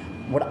cocktails.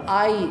 What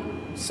I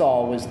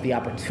saw was the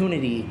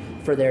opportunity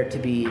for there to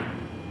be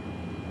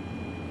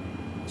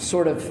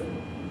sort of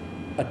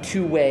a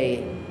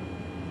two-way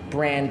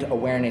brand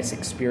awareness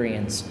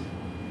experience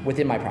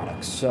within my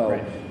products. So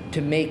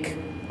to make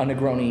a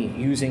Negroni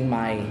using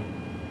my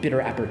bitter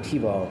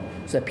aperitivo,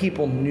 so that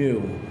people knew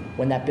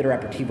when that bitter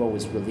aperitivo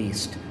was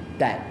released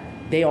that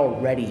they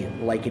already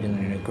like it in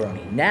a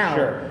Negroni.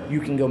 Now you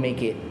can go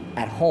make it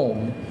at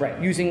home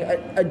using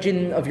a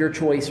gin of your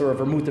choice or a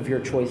vermouth of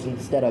your choice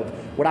instead of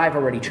what I've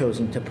already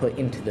chosen to put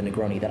into the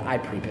Negroni that I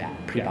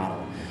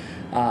pre-bottle.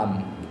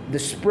 The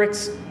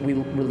spritz we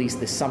released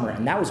this summer,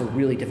 and that was a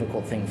really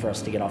difficult thing for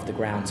us to get off the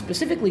ground,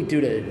 specifically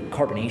due to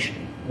carbonation.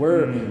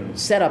 We're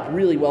set up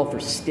really well for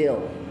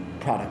still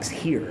products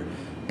here,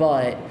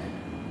 but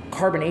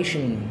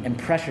carbonation and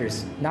pressure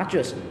is not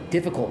just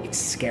difficult, it's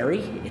scary,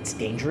 it's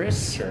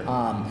dangerous.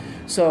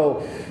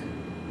 So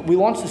we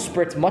launched the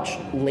spritz much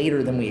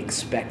later than we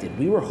expected.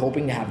 We were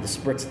hoping to have the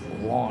spritz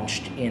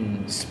launched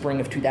in spring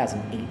of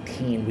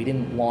 2018. We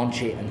didn't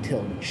launch it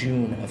until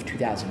June of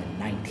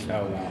 2019.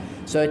 Oh, wow.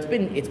 So it's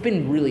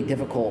been really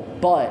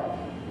difficult, but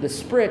the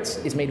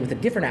spritz is made with a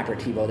different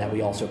aperitivo that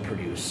we also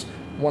produce.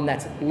 One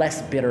that's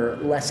less bitter,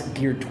 less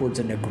geared towards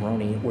a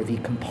Negroni or the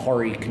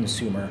Campari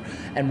consumer,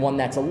 and one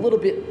that's a little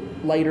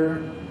bit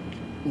lighter,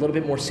 a little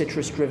bit more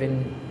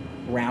citrus-driven,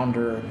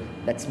 rounder,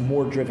 that's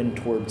more driven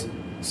towards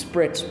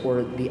spritz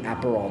or the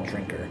Aperol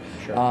drinker.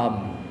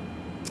 Sure.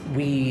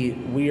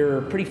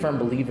 We're pretty firm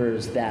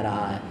believers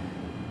that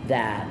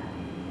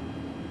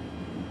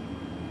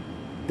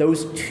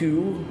those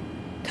two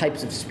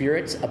types of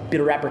spirits, a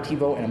bitter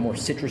aperitivo and a more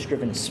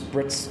citrus-driven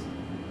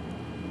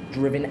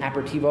spritz-driven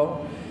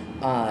aperitivo,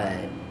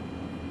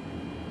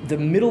 the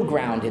middle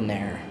ground in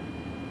there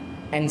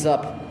ends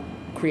up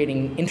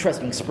creating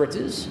interesting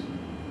spritzes,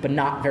 but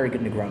not very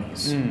good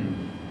Negronis.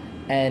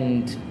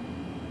 And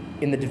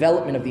in the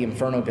development of the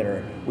Inferno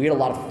bitter, we had a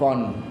lot of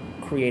fun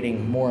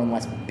creating more and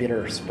less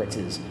bitter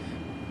spritzes.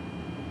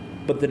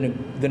 But the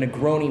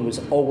Negroni was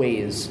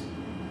always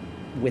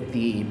with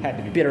the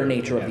bitter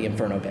nature of the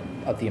Inferno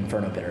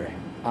bitter.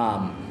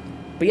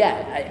 But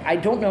yeah, I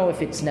don't know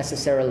if it's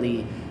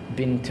necessarily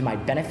been to my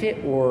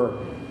benefit or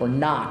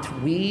not.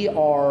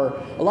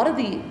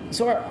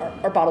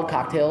 Our bottled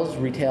cocktails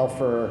retail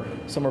for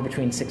somewhere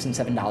between $6 and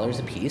 $7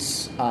 a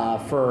piece.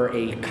 For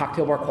a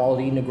cocktail bar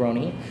quality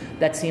Negroni,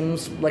 that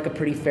seems like a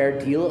pretty fair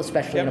deal,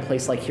 especially in a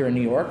place like here in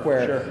New York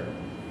where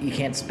you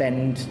can't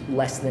spend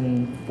less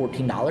than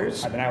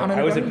 $14.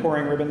 I was at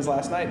Pouring Ribbons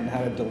last night and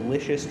had a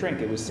delicious drink.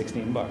 It was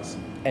 $16.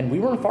 And we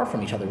weren't far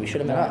from each other. We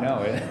should have met up. I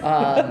know.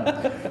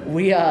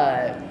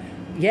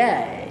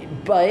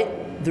 But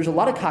there's a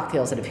lot of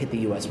cocktails that have hit the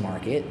U.S.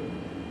 market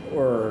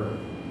or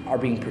are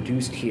being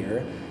produced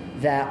here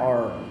that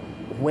are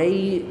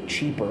way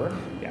cheaper.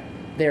 Yeah.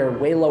 They're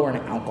way lower in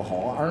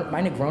alcohol.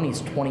 My Negroni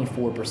is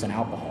 24%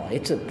 alcohol.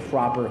 It's a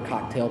proper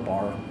cocktail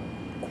bar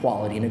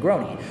quality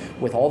Negroni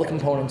with all the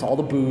components, all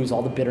the booze,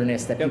 all the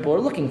bitterness that people are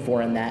looking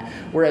for in that.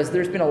 Whereas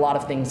there's been a lot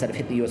of things that have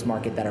hit the U.S.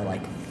 market that are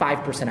like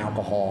 5%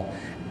 alcohol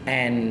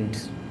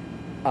and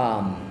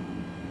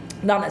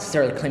not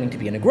necessarily claiming to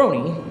be a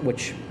Negroni,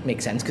 which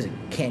makes sense because it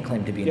can't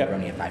claim to be a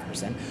Negroni at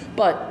 5%,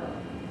 but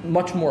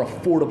much more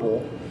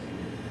affordable.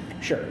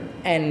 Sure.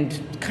 And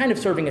kind of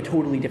serving a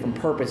totally different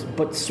purpose,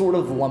 but sort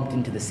of lumped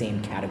into the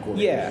same category.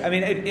 Yeah, I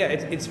mean,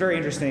 it's very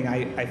interesting.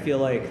 I feel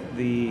like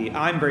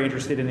I'm very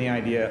interested in the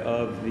idea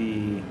of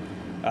the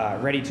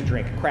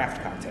ready-to-drink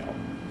craft cocktail,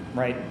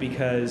 right?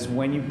 Because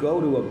when you go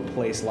to a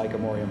place like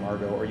Amaro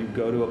Margot, or you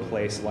go to a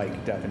place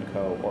like Death &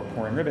 Co. or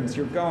Pouring Ribbons,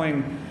 you're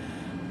going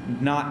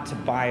not to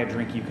buy a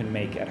drink you can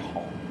make at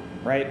home.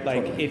 Right?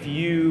 Like if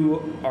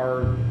you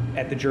are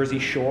at the Jersey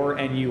Shore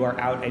and you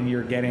are out and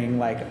you're getting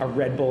like a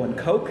Red Bull and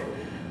Coke,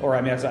 or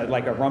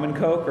like a rum and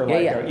Coke, or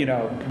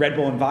Red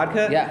Bull and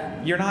vodka,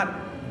 you're not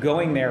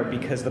going there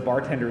because the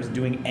bartender is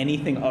doing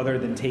anything other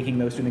than taking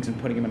those two things and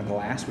putting them in a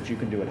glass, which you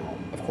can do at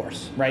home. Of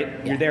course.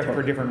 Right? You're there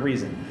for a different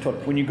reason.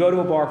 Totally. When you go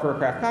to a bar for a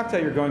craft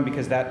cocktail, you're going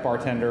because that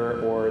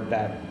bartender or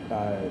that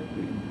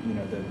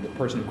the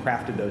person who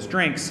crafted those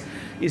drinks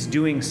is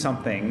doing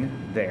something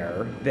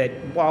there that,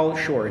 while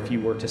sure, if you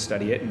were to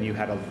study it and you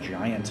had a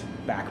giant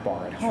back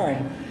bar at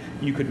home,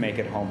 you could make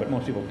it home, but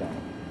most people don't.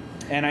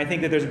 And I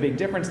think that there's a big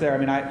difference there. I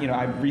mean,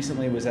 I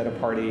recently was at a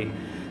party,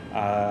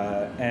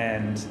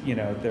 and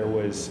there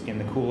was in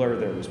the cooler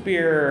there was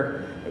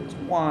beer, there was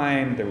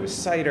wine, there was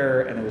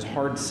cider, and there was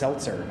hard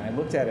seltzer. And I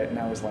looked at it and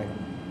I was like,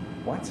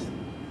 what?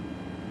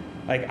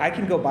 Like I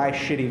can go buy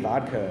shitty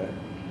vodka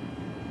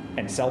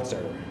and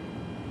seltzer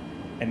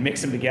and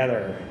mix them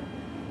together,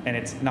 and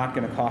it's not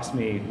going to cost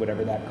me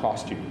whatever that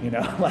cost you,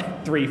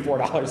 like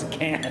 $3-4 a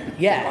can. To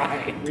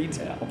buy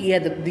retail. Yeah,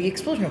 the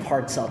explosion of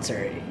hard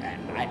seltzer,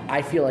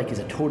 I feel like is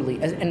a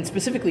totally, and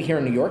specifically here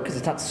in New York, because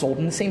it's not sold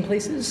in the same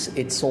places.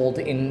 It's sold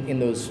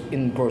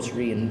in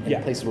grocery and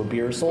places where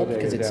beer is sold,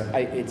 because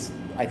it's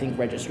I think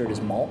registered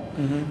as malt.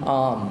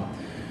 Mm-hmm.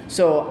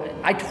 So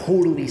I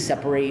totally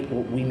separate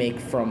what we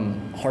make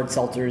from hard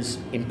seltzers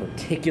in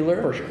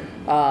particular. For sure.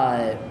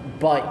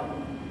 But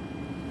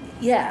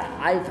yeah,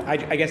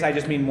 I guess I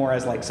just mean more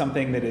as like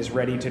something that is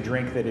ready to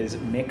drink that is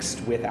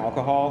mixed with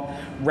alcohol,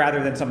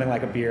 rather than something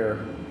like a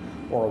beer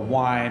or a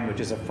wine, which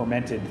is a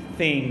fermented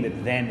thing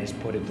that then is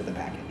put into the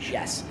package.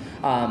 Yes,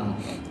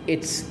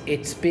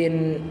 it's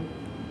been.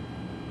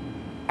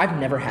 I've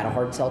never had a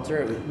hard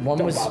seltzer.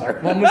 One was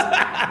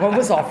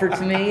offered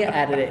to me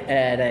at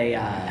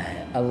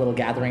a little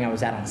gathering I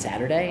was at on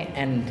Saturday,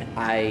 and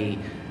I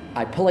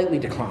politely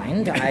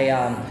declined.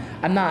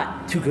 I'm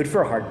not too good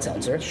for a hard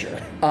seltzer. Sure.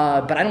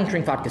 But I don't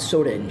drink vodka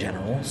soda in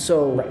general.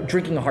 So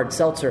drinking a hard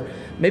seltzer,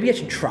 maybe I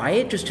should try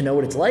it just to know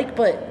what it's like.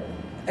 But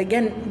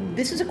again,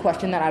 this is a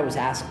question that I was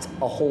asked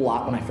a whole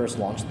lot when I first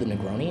launched the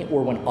Negroni,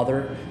 or when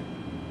other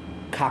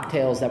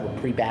cocktails that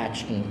were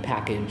pre-batched and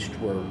packaged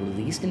were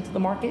released into the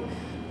market.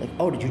 Like,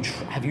 oh,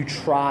 have you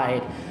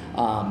tried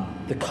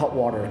the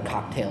Cutwater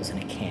cocktails in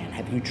a can?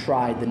 Have you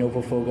tried the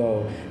Novo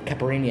Fogo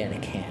Caipirinha in a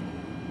can?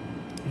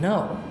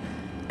 No.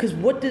 Because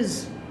what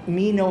does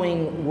me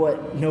knowing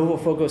what Novo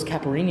Fogos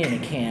Caparini in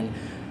a can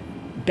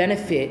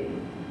benefit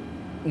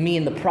me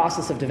in the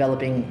process of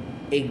developing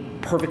a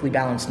perfectly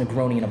balanced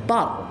Negroni in a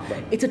bottle?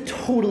 Right. It's a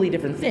totally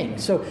different thing.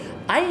 So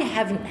I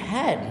haven't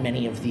had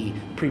many of the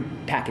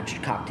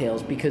prepackaged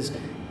cocktails because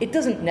it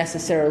doesn't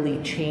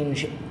necessarily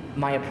change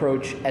my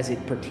approach as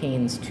it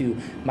pertains to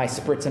my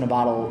spritz in a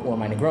bottle or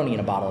my Negroni in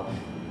a bottle.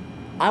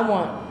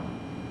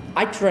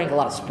 I drank a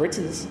lot of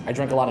spritzes. I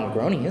drank a lot of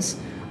Negronis.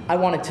 I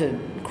wanted to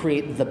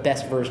create the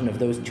best version of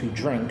those two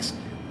drinks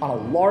on a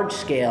large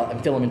scale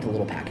and fill them into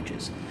little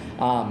packages.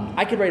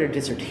 I could write a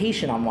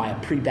dissertation on why a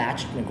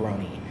pre-batched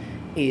Negroni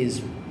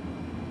is,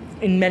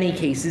 in many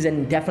cases,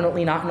 and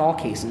definitely not in all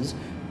cases,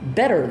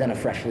 better than a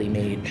freshly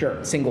made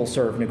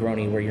single-serve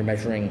Negroni where you're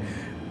measuring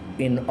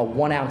in a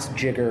 1 ounce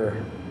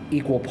jigger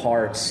equal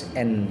parts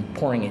and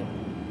pouring it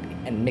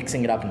and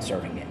mixing it up and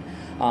serving it.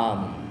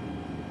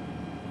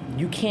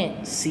 You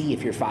can't see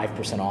if you're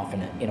 5% off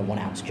in a 1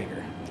 ounce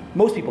jigger.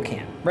 Most people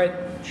can. Right.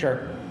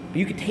 Sure. But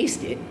you could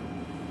taste it.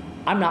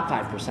 I'm not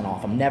 5%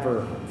 off. I'm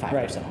never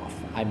 5% off.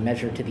 I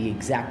measure to the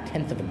exact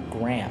tenth of a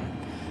gram,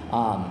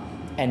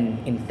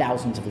 and in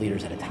thousands of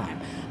liters at a time.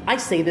 I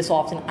say this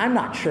often. I'm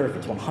not sure if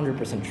it's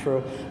 100%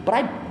 true, but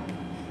I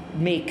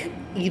make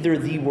either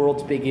the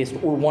world's biggest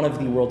or one of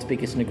the world's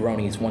biggest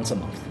Negronis once a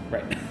month.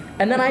 Right.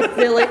 And then I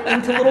fill it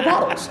into little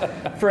bottles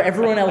for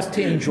everyone else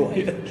to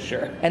enjoy.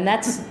 Sure. And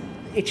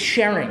it's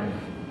sharing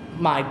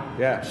my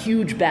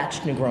huge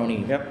batched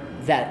Negroni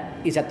that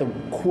is at the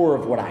core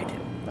of what I do.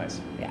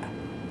 Nice. Yeah.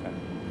 Okay.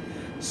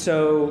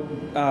 So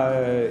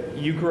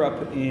you grew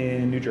up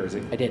in New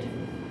Jersey. I did.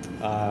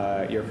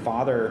 Your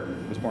father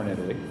was born in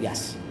Italy.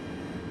 Yes.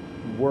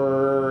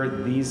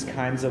 Were these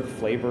kinds of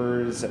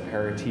flavors,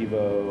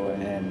 aperitivo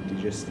and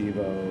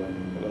digestivo,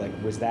 and like,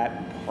 was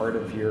that part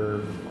of your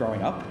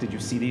growing up? Did you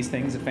see these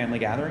things at family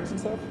gatherings and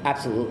stuff?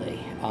 Absolutely.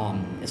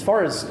 As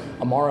far as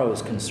Amaro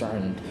is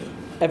concerned,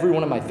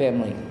 everyone in my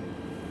family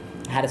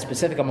had a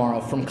specific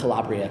Amaro from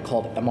Calabria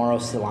called Amaro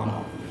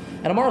Silano.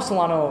 And Amaro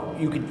Silano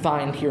you could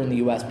find here in the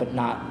U.S., but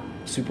not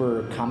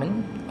super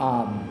common.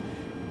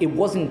 It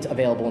wasn't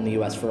available in the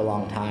U.S. for a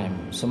long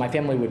time, so my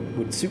family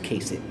would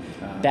suitcase it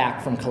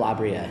back from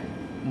Calabria.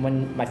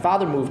 When my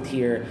father moved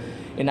here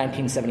in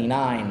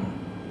 1979,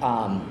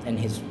 and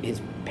his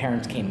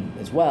parents came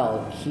as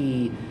well,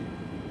 they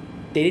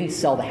didn't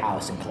sell the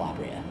house in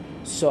Calabria.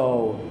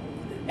 So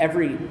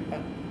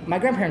my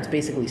grandparents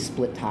basically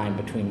split time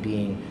between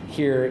being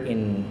here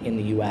in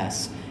the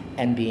U.S.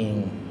 and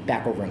being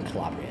back over in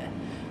Calabria.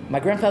 My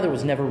grandfather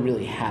was never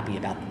really happy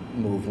about the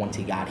move once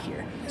he got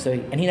here. So,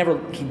 and he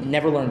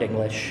never learned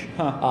English.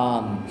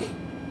 Huh.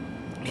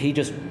 He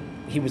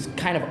was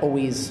kind of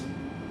always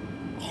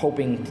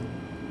hoping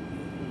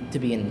to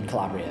be in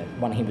Calabria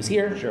when he was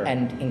here,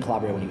 and in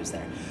Calabria when he was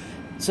there.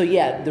 So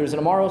yeah, there was an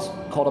Amaro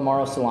called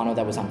Amaro Silano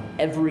that was on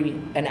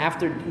and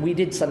after we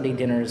did Sunday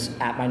dinners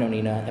at my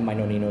nonina and my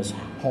nonino's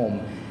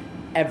home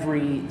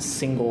every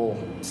single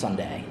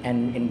Sunday.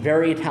 And in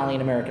very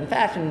Italian-American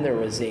fashion, there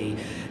was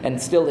and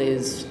still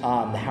is,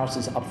 the house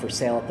is up for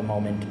sale at the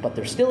moment, but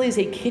there still is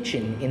a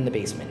kitchen in the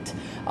basement.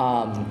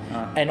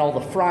 And all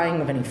the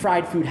frying of any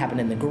fried food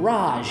happened in the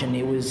garage, and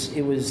it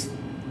was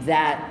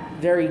that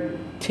very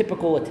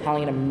typical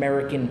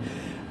Italian-American,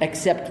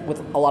 except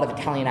with a lot of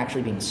Italian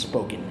actually being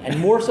spoken.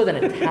 And more so than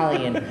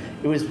Italian,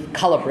 it was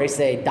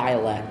Calabrese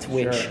dialect,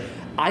 which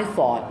I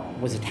thought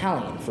was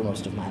Italian for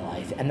most of my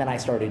life. And then I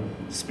started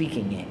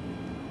speaking it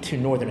to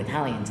Northern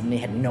Italians, and they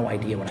had no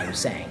idea what I was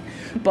saying.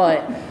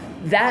 But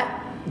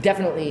that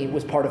definitely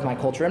was part of my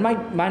culture. And my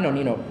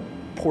nonino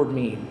poured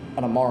me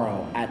an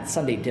Amaro at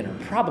Sunday dinner,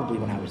 probably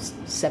when I was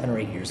 7 or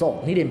 8 years old.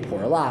 And he didn't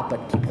pour a lot, but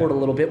he poured a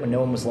little bit when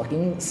no one was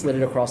looking, slid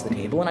it across the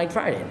table, and I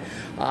tried it.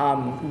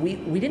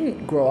 We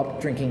didn't grow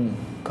up drinking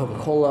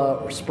Coca-Cola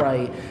or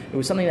Sprite. It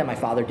was something that my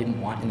father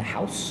didn't want in the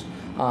house.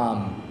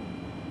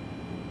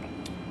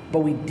 But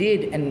we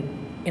did, and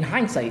in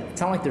hindsight, it's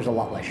not like there's a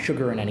lot less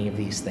sugar in any of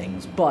these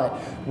things, but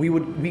we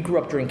grew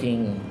up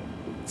drinking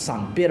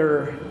San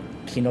Bitter,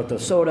 Kinoto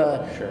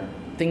soda,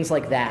 things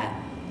like that.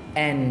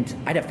 And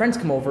I'd have friends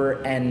come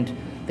over, and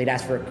they'd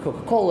ask for a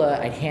Coca-Cola,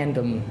 I'd hand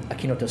them a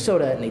Kinoto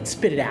soda, and they'd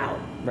spit it out.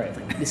 Right.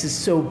 Like, this is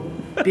so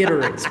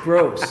bitter, it's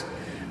gross.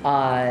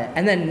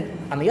 And then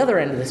on the other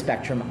end of the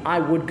spectrum, I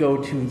would go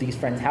to these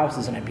friends'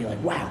 houses, and I'd be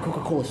like, wow,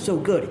 Coca-Cola's so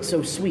good, it's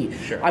so sweet.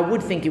 Sure. I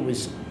would think it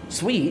was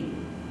sweet,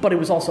 but it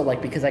was also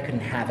like, because I couldn't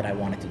have it, I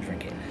wanted to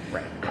drink it.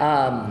 Right.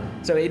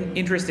 So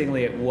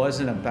interestingly, it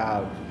wasn't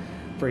about,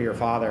 for your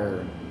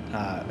father,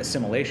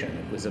 assimilation.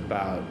 It was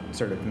about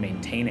sort of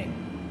maintaining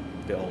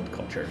the old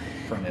culture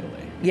from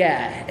Italy.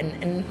 Yeah,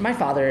 and my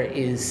father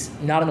is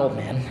not an old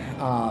man.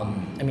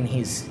 I mean,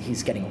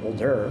 he's getting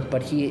older,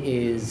 but he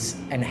is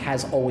and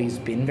has always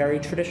been very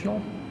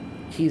traditional.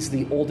 He's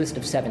the oldest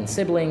of 7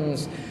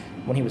 siblings.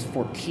 When he was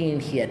 14,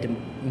 he had to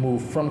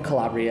move from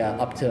Calabria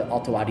up to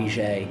Alto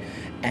Adige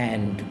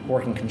and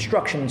work in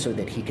construction so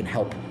that he can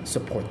help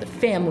support the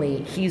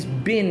family. He's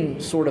been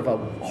sort of a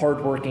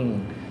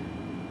hardworking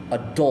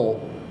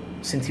adult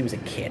since he was a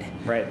kid.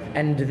 Right.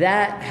 And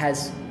that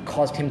has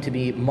caused him to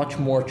be much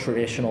more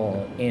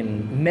traditional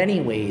in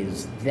many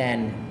ways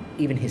than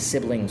even his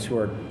siblings who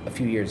are a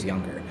few years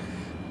younger.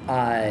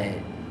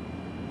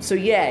 So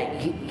yeah,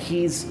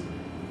 he's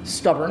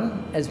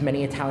stubborn, as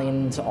many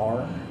Italians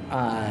are.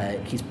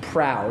 He's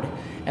proud,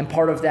 and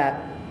part of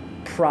that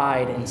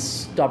pride and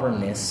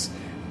stubbornness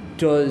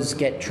does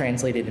get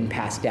translated and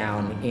passed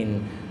down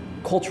in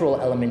cultural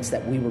elements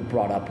that we were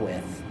brought up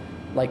with,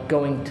 like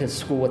going to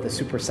school with a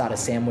supersada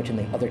sandwich and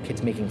the other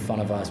kids making fun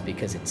of us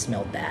because it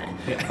smelled bad.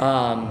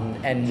 Yeah.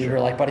 And we were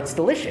like, but it's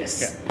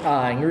delicious.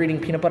 Yeah. And you're eating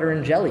peanut butter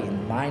and jelly,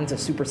 and mine's a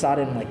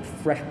supersada and like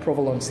fresh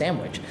provolone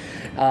sandwich.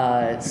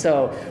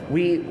 So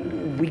we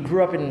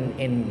grew up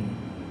in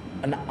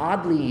an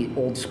oddly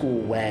old school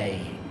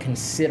way,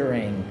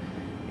 considering,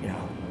 you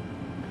know,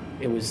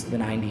 it was the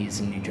 90s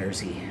in New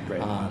Jersey.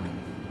 Right.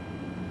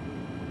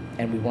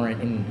 And we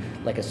weren't in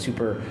like a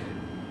super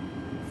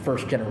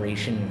first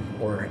generation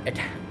or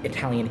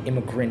Italian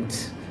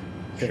immigrant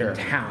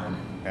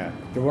town. Yeah.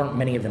 There weren't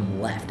many of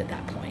them left at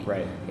that point.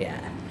 Right. Yeah.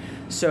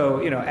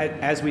 So, you know,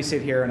 as we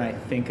sit here and I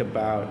think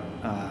about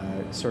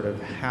sort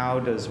of how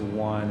does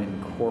one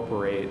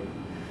incorporate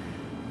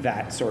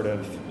that sort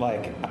of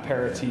like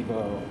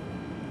aperitivo,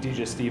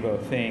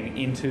 digestivo thing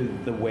into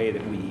the way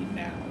that we eat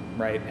now,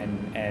 right?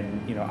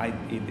 And you know,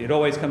 it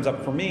always comes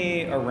up for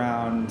me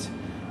around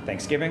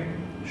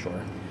Thanksgiving.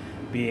 Sure.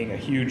 Being a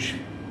huge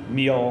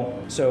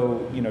meal.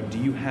 So, you know, do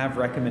you have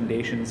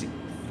recommendations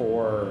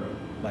for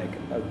like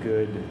a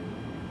good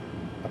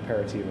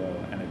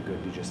aperitivo and a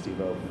good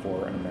digestivo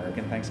for an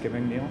American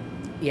Thanksgiving meal?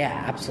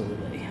 Yeah,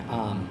 absolutely.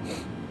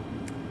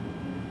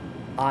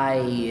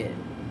 I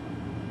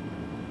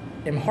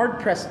am hard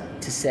pressed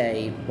to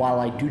say,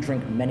 while I do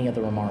drink many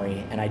other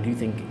Amari, and I do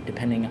think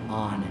depending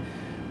on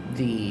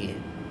the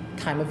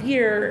time of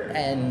year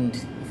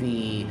and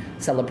the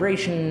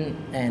celebration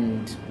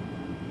and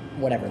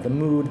whatever, the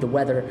mood, the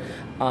weather,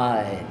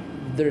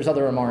 there's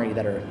other Amari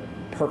that are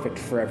perfect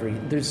for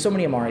there's so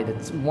many Amari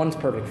that one's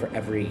perfect for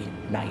every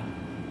night.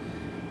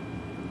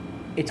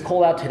 It's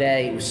cold out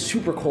today. It was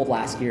super cold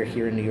last year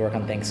here in New York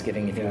on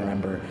Thanksgiving, if you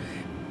remember.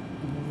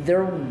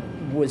 There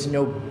was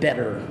no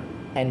better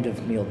end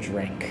of meal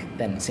drink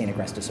than St.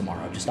 Agrestis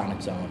Amaro, just on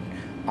its own,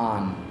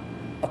 on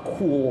a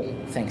cool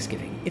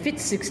Thanksgiving. If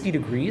it's 60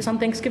 degrees on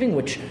Thanksgiving,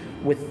 which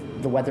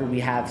with the weather we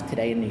have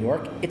today in New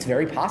York, it's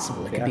very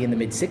possible. It could be in the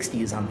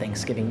mid-60s on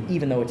Thanksgiving,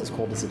 even though it's as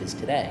cold as it is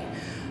today.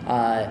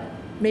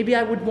 Maybe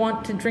I would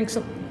want to drink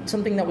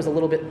something that was a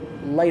little bit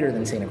lighter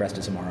than St.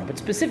 Agrestis Amaro. But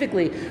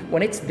specifically,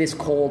 when it's this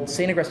cold,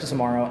 St. Agrestis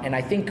Amaro, and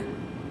I think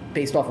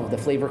based off of the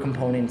flavor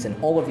components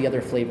and all of the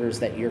other flavors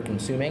that you're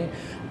consuming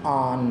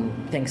on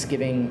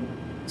Thanksgiving,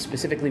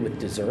 specifically with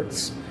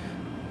desserts,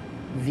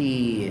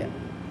 the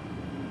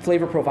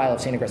flavor profile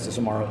of St. Agrestis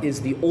Amaro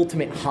is the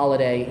ultimate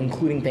holiday,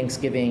 including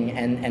Thanksgiving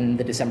and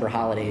the December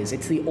holidays.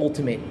 It's the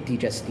ultimate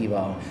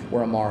digestivo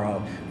or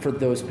Amaro for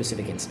those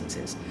specific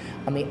instances.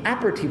 On the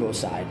aperitivo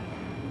side,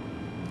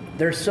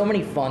 there's so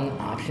many fun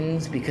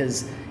options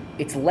because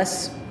it's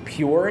less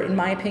pure, in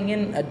my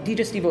opinion. A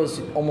digestivo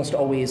is almost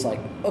always like,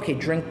 okay,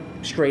 drink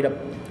straight up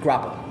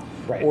grappa,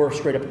 right, or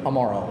straight up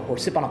Amaro, or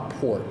sip on a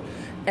port.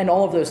 And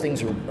all of those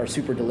things are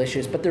super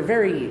delicious, but they're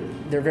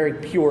very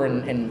pure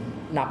and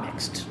not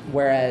mixed.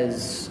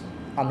 Whereas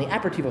on the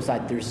aperitivo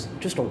side, there's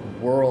just a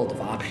world of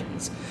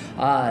options.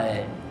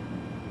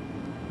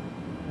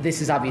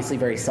 This is obviously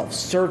very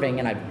self-serving,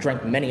 and I've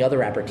drank many other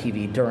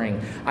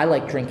aperitivi I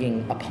like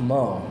drinking a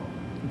pommeau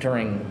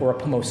or a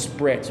pommeau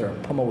spritz, or a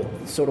pommeau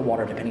with soda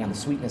water, depending on the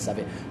sweetness of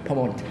it,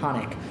 pommeau and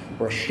tonic,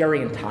 or a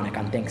sherry and tonic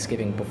on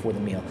Thanksgiving before the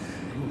meal.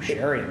 Ooh,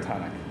 sherry and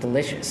tonic.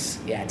 Delicious.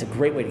 Yeah, it's a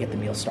great way to get the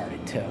meal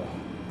started, too.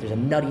 There's a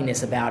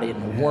nuttiness about it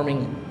and a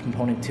warming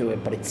component to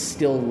it, but it's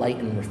still light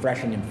and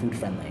refreshing and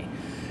food-friendly.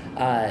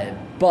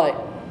 But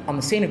on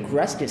the St.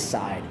 Agrestis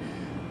side,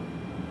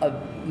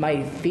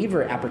 my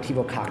favorite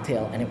aperitivo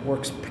cocktail, and it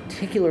works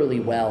particularly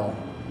well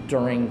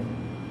during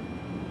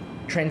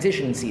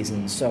transition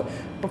seasons. So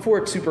before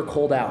it's super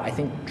cold out, I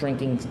think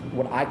drinking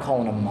what I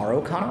call an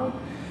Amarocano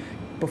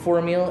before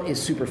a meal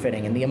is super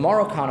fitting. And the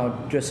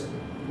Amarocano just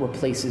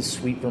replaces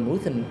sweet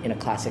vermouth in a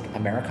classic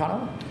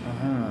Americano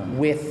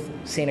with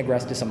St.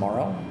 Agrestis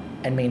Amaro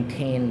and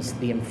maintains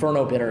the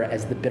Inferno bitter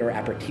as the bitter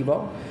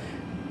aperitivo,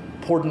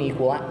 poured in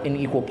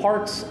equal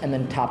parts and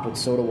then topped with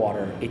soda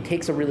water. It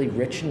takes a really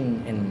rich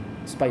and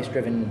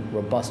spice-driven,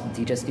 robust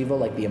digestivo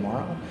like the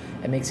Amaro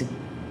and makes it,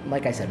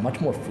 like I said,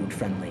 much more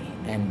food-friendly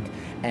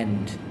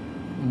and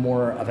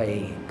more of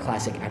a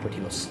classic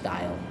aperitivo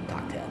style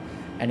cocktail.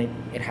 And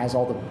it has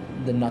all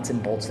the nuts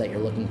and bolts that you're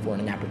looking for in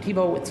an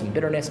aperitivo with some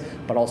bitterness,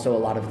 but also a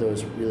lot of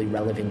those really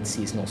relevant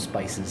seasonal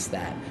spices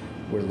that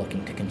we're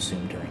looking to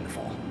consume during the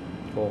fall.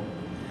 Cool.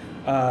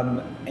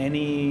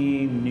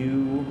 Any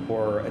new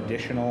or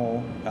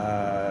additional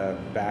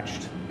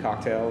batched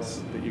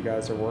cocktails that you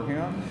guys are working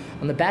on?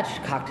 On the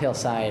batched cocktail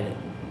side,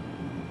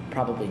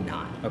 probably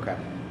not. Okay.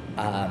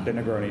 The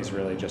Negroni is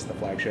really just the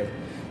flagship?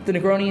 The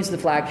Negroni is the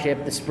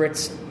flagship. The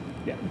Spritz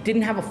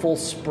didn't have a full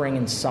spring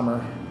and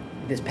summer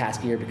this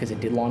past year because it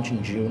did launch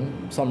in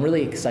June. So I'm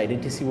really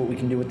excited to see what we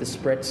can do with the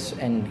spritz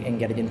and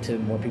get it into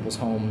more people's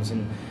homes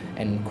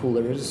and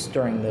coolers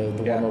during the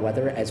warmer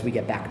weather as we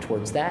get back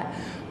towards that.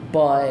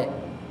 But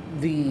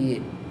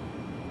the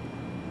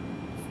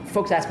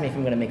folks ask me if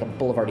I'm going to make a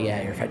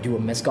Boulevardier or if I do a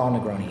Mescal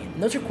Negroni.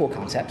 And those are cool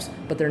concepts,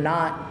 but they're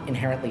not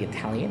inherently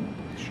Italian.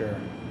 Sure.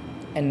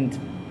 And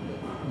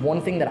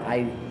one thing that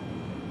I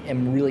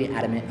am really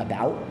adamant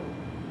about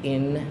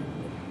in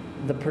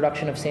the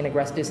production of St.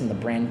 Agrestis and the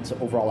brand's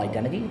overall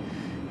identity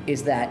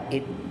is that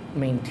it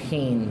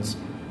maintains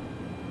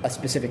a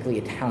specifically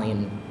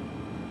Italian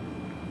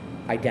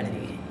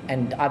identity.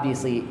 And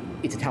obviously,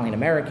 it's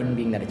Italian-American,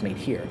 being that it's made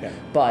here. Yeah.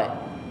 But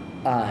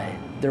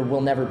there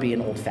will never be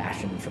an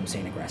old-fashioned from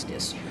St.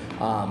 Agrestis.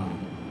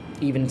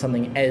 Even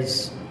something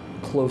as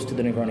close to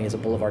the Negroni as a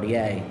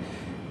Boulevardier.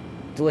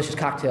 Delicious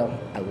cocktail.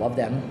 I love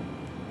them.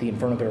 The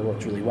Inferno Bitter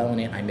works really well in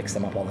it. I mix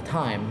them up all the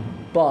time.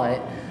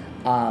 But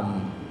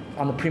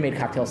on the pre-made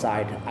cocktail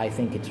side, I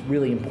think it's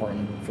really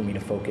important for me to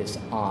focus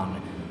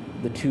on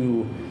the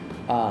two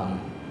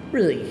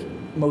really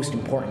most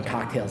important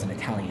cocktails in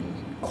Italian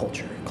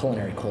culture,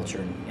 culinary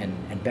culture,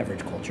 and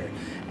beverage culture.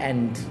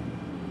 And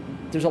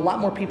there's a lot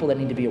more people that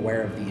need to be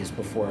aware of these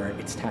before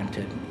it's time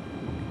to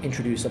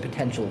introduce a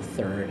potential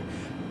third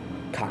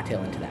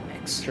cocktail into that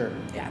mix. Sure.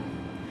 Yeah.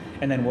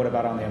 And then what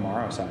about on the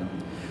Amaro side?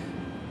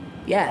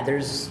 Yeah,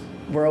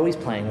 we're always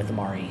playing with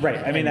Amari.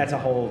 Right. I mean, that's a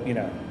whole,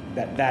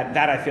 that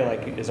I feel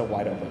like is a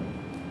wide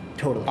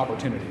open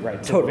opportunity,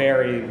 right? To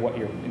vary what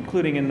you're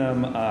including in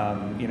them.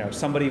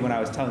 Somebody, when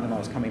I was telling them I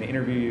was coming to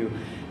interview you,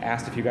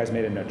 asked if you guys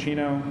made a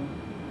nocino.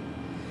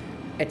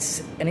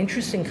 It's an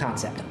interesting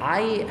concept.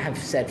 I have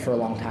said for a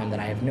long time that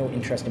I have no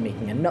interest in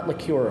making a nut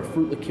liqueur or a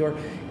fruit liqueur.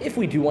 If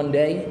we do one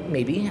day,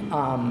 maybe.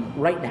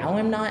 Right now,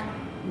 I'm not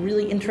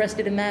really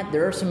interested in that.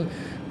 There are some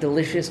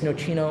delicious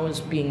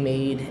nocinos being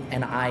made,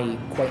 and I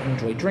quite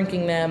enjoy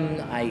drinking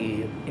them.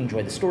 I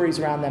enjoy the stories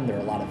around them. There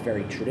are a lot of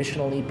very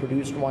traditionally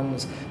produced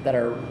ones that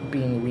are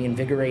being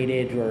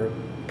reinvigorated or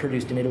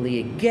produced in Italy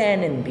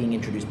again and being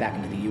introduced back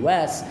into the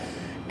U.S.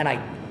 And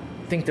I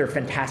think they're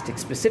fantastic,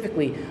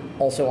 specifically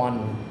also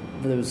on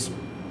those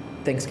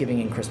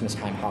Thanksgiving and Christmas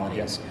time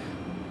holidays,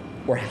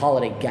 or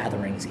holiday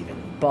gatherings even.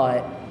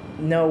 But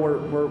no,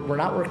 we're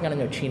not working on a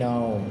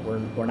nocino.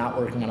 We're not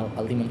working on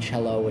a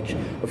limoncello, which,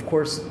 of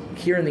course,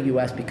 here in the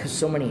U.S., because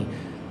so many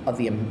of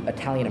the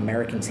Italian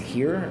Americans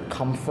here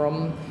come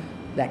from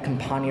that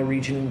Campania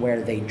region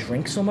where they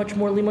drink so much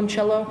more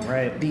limoncello.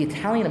 Right. The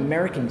Italian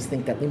Americans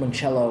think that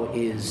limoncello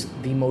is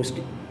the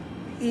most.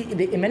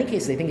 In many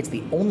cases, they think it's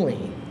the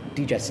only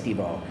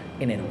digestivo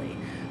in Italy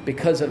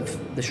because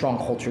of the strong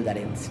culture that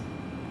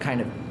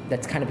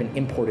that's kind of been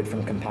imported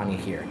from Campania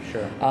here.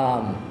 Sure.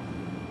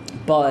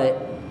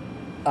 But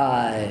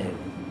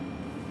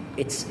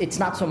it's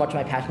not so much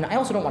my passion. I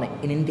also don't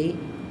want to inundate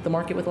the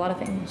market with a lot of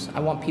things. I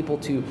want people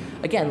to,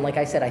 again, like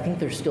I said, I think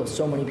there's still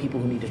so many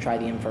people who need to try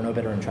the Inferno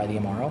Bitter and try the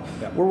Amaro.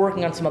 Yep. We're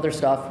working on some other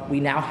stuff. We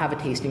now have a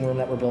tasting room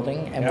that we're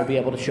building, and we'll be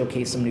able to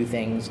showcase some new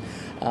things.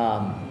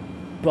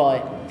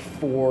 But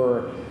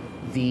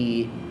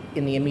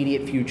in the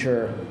immediate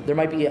future, there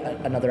might be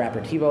another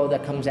aperitivo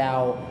that comes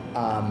out.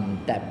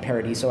 That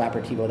Paradiso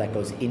aperitivo that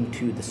goes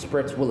into the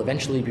spritz will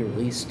eventually be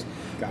released.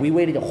 We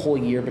waited a whole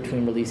year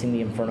between releasing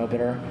the Inferno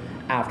Bitter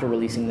after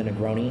releasing the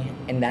Negroni,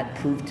 and that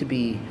proved to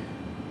be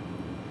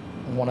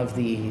one of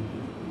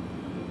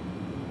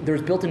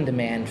there's built-in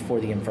demand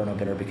for the Inferno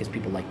Bitter because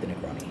people like the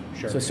Negroni.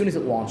 Sure. So as soon as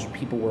it launched,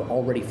 people were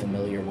already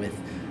familiar with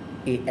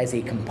it as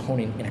a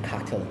component in a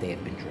cocktail that they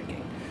had been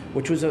drinking,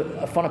 which was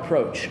a fun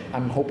approach.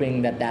 I'm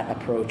hoping that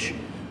approach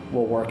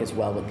will work as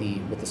well with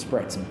the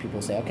spritz, and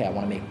people say, okay,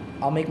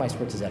 I'll make my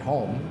spritzes at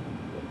home.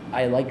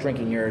 I like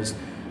drinking yours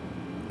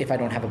if I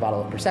don't have a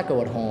bottle of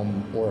Prosecco at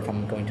home or if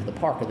I'm going to the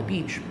park or the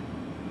beach.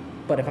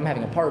 But if I'm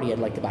having a party, I'd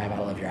like to buy a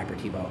bottle of your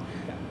aperitivo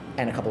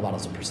and a couple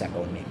bottles of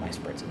Prosecco and make my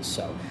spritzes.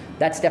 So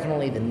that's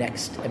definitely the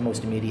next and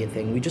most immediate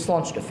thing. We just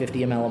launched a 50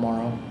 ml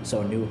Amaro,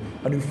 so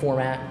a new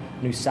format,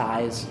 new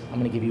size. I'm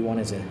going to give you one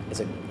as a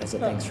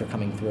thanks for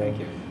coming through. Thank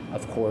you.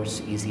 Of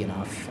course, easy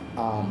enough.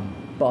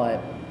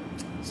 But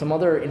some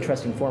other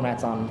interesting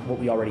formats on what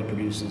we already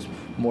produce is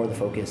more the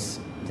focus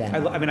than...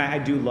 I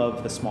do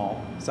love the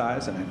small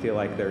size, and I feel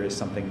like there is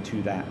something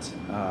to that.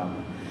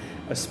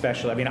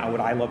 Especially, what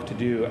I love to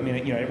do,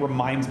 it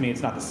reminds me,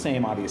 it's not the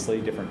same,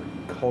 obviously, different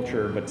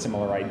culture, but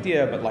similar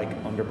idea, but like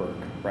Underberg,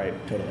 right?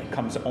 Totally.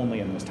 Comes only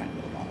in those tiny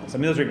little bottles. I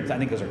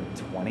think those are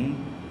 20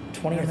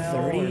 or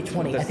 30,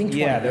 20. I think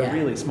 20. Yeah, they're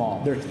really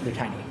small. They're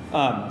tiny.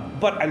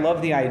 But I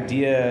love the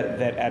idea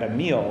that at a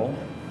meal,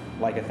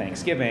 like a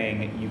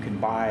Thanksgiving, you can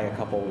buy a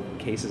couple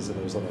cases of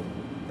those little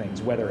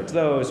things, whether it's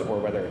those or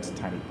whether it's a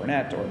tiny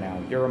Burnett or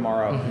now your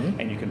Amaro,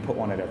 and you can put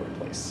one at every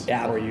place.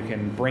 Yeah. Or you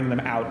can bring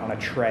them out on a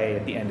tray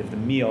at the end of the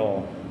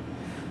meal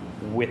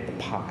with the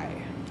pie.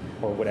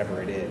 or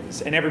whatever it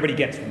is, and everybody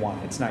gets one.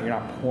 It's not, you're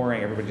not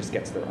pouring, everybody just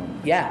gets their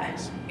own. Yeah,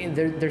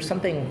 there's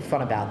something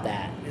fun about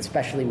that,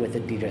 especially with a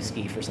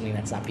digestif for something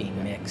that's not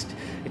being mixed.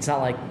 It's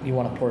not like you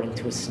want to pour it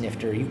into a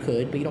snifter. You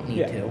could, but you don't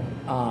need to.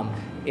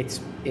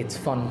 It's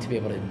fun to be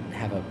able to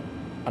have an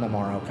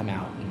Amaro come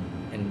out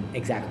and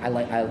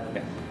exactly.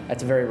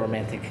 That's a very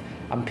romantic.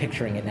 I'm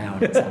picturing it now,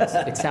 and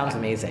it sounds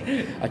amazing.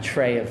 A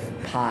tray of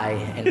pie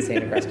and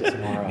St. Agrestis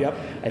Amaro. Yep.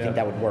 I think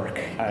that would work.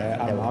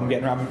 I'm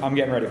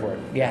getting ready for it.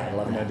 Yeah, I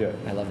love that. I'm gonna do it.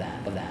 I love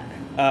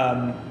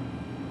that.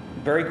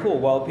 Very cool.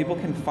 Well, people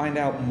can find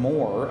out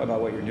more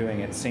about what you're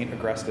doing at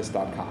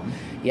stagrestis.com.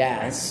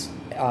 Yes.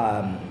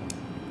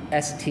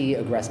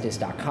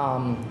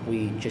 stagrestis.com.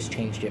 We just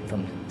changed it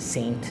from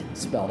Saint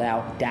spelled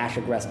out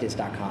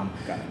 -agrestis.com.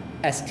 Got it.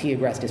 St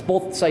Agrestis.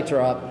 Both sites are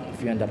up.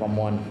 If you end up on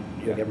one,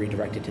 you'll get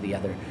redirected to the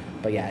other.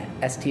 But yeah,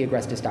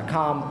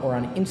 stagrestis.com, or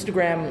on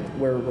Instagram,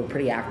 where we're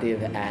pretty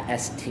active at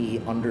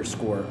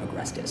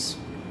st_agrestis.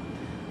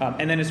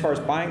 And then as far as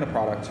buying the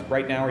product,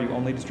 right now, are you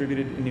only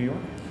distributed in New York?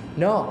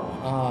 No,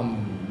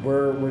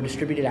 we're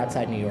distributed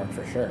outside New York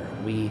for sure.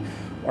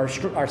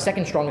 Our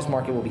second strongest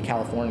market will be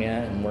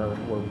California, and we're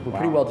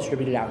pretty well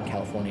distributed out in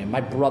California.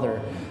 My brother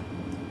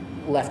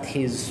left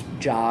his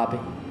job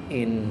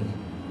in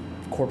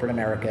corporate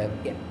America,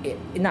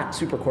 not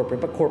super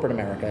corporate, but corporate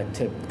America,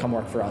 to come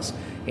work for us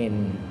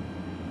in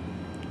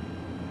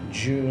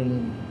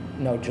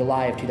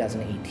July of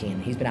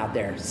 2018. He's been out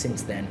there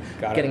since then,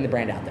 getting the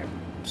brand out there.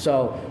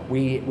 So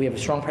we have a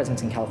strong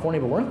presence in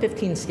California, but we're in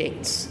 15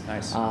 states.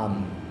 Nice.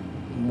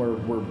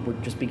 We're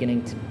just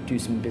beginning to do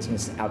some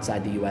business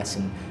outside the U.S.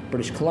 and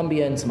British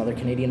Columbia and some other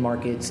Canadian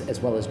markets, as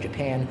well as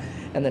Japan.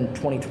 And then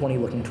 2020,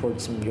 looking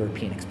towards some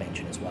European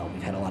expansion as well.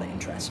 We've had a lot of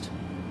interest.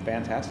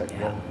 Fantastic.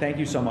 Yeah. Well, thank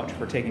you so much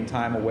for taking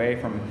time away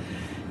from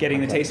getting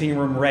the tasting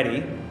room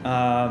ready.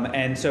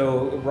 And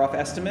so, rough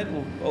estimate,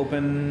 will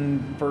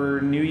open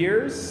for New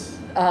Year's?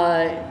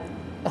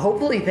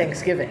 Hopefully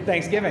Thanksgiving.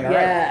 All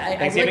right.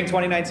 Thanksgiving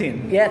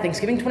 2019. Yeah,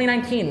 Thanksgiving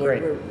 2019.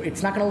 Great.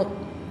 It's not going to look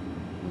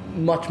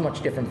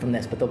much different from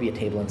this, but there'll be a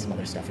table and some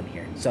other stuff in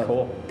here. So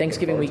cool.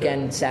 Thanksgiving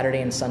weekend,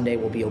 Saturday and Sunday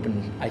will be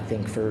open, I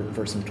think,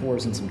 for some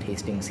tours and some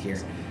tastings here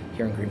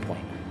in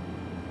Greenpoint.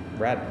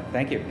 Rad.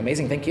 Thank you.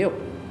 Amazing. Thank you.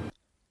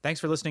 Thanks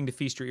for listening to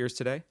Feast Your Ears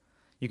today.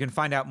 You can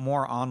find out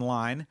more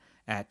online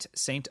at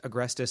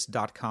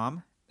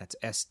stagrestis.com. That's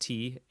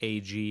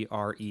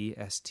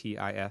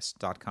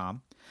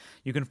stagrestis.com.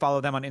 You can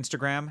follow them on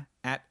Instagram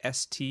at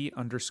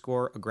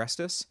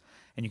st_agrestis.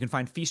 And you can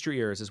find Feast Your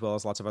Ears, as well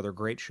as lots of other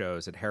great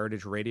shows, at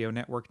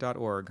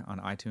heritageradionetwork.org on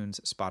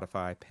iTunes,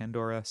 Spotify,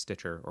 Pandora,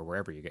 Stitcher, or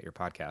wherever you get your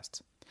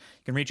podcasts.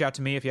 You can reach out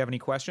to me if you have any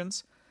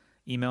questions.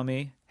 Email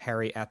me,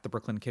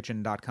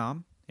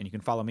 harry@thebrooklyn.kitchen.com. And you can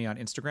follow me on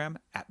Instagram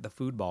at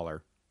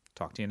 @thefoodballer.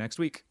 Talk to you next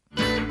week.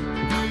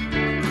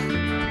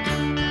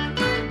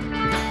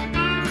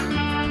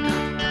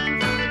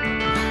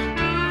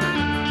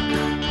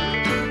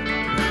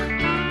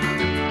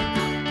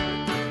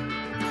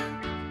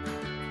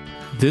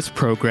 This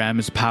program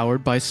is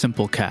powered by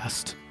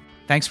Simplecast.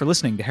 Thanks for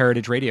listening to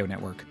Heritage Radio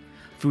Network,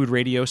 food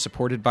radio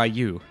supported by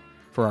you.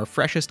 For our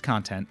freshest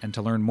content and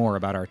to learn more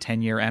about our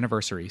 10-year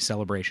anniversary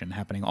celebration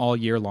happening all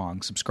year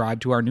long,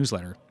 subscribe to our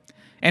newsletter.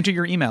 Enter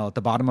your email at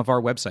the bottom of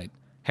our website,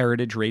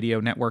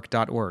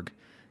 heritageradionetwork.org.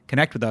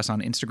 Connect with us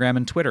on Instagram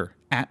and Twitter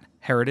at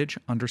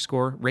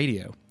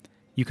 @heritage_radio.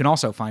 You can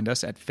also find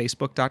us at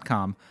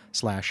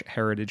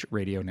facebook.com/Heritage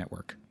Radio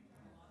Network.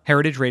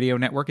 Heritage Radio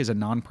Network is a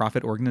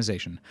nonprofit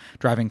organization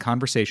driving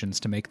conversations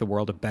to make the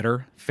world a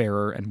better,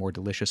 fairer, and more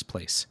delicious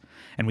place.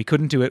 And we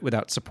couldn't do it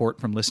without support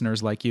from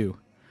listeners like you.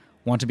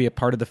 Want to be a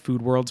part of the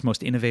food world's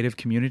most innovative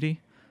community?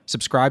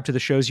 Subscribe to the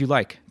shows you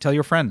like, tell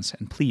your friends,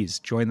 and please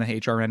join the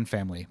HRN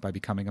family by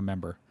becoming a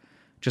member.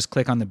 Just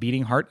click on the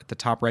beating heart at the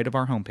top right of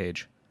our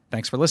homepage.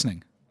 Thanks for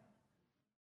listening.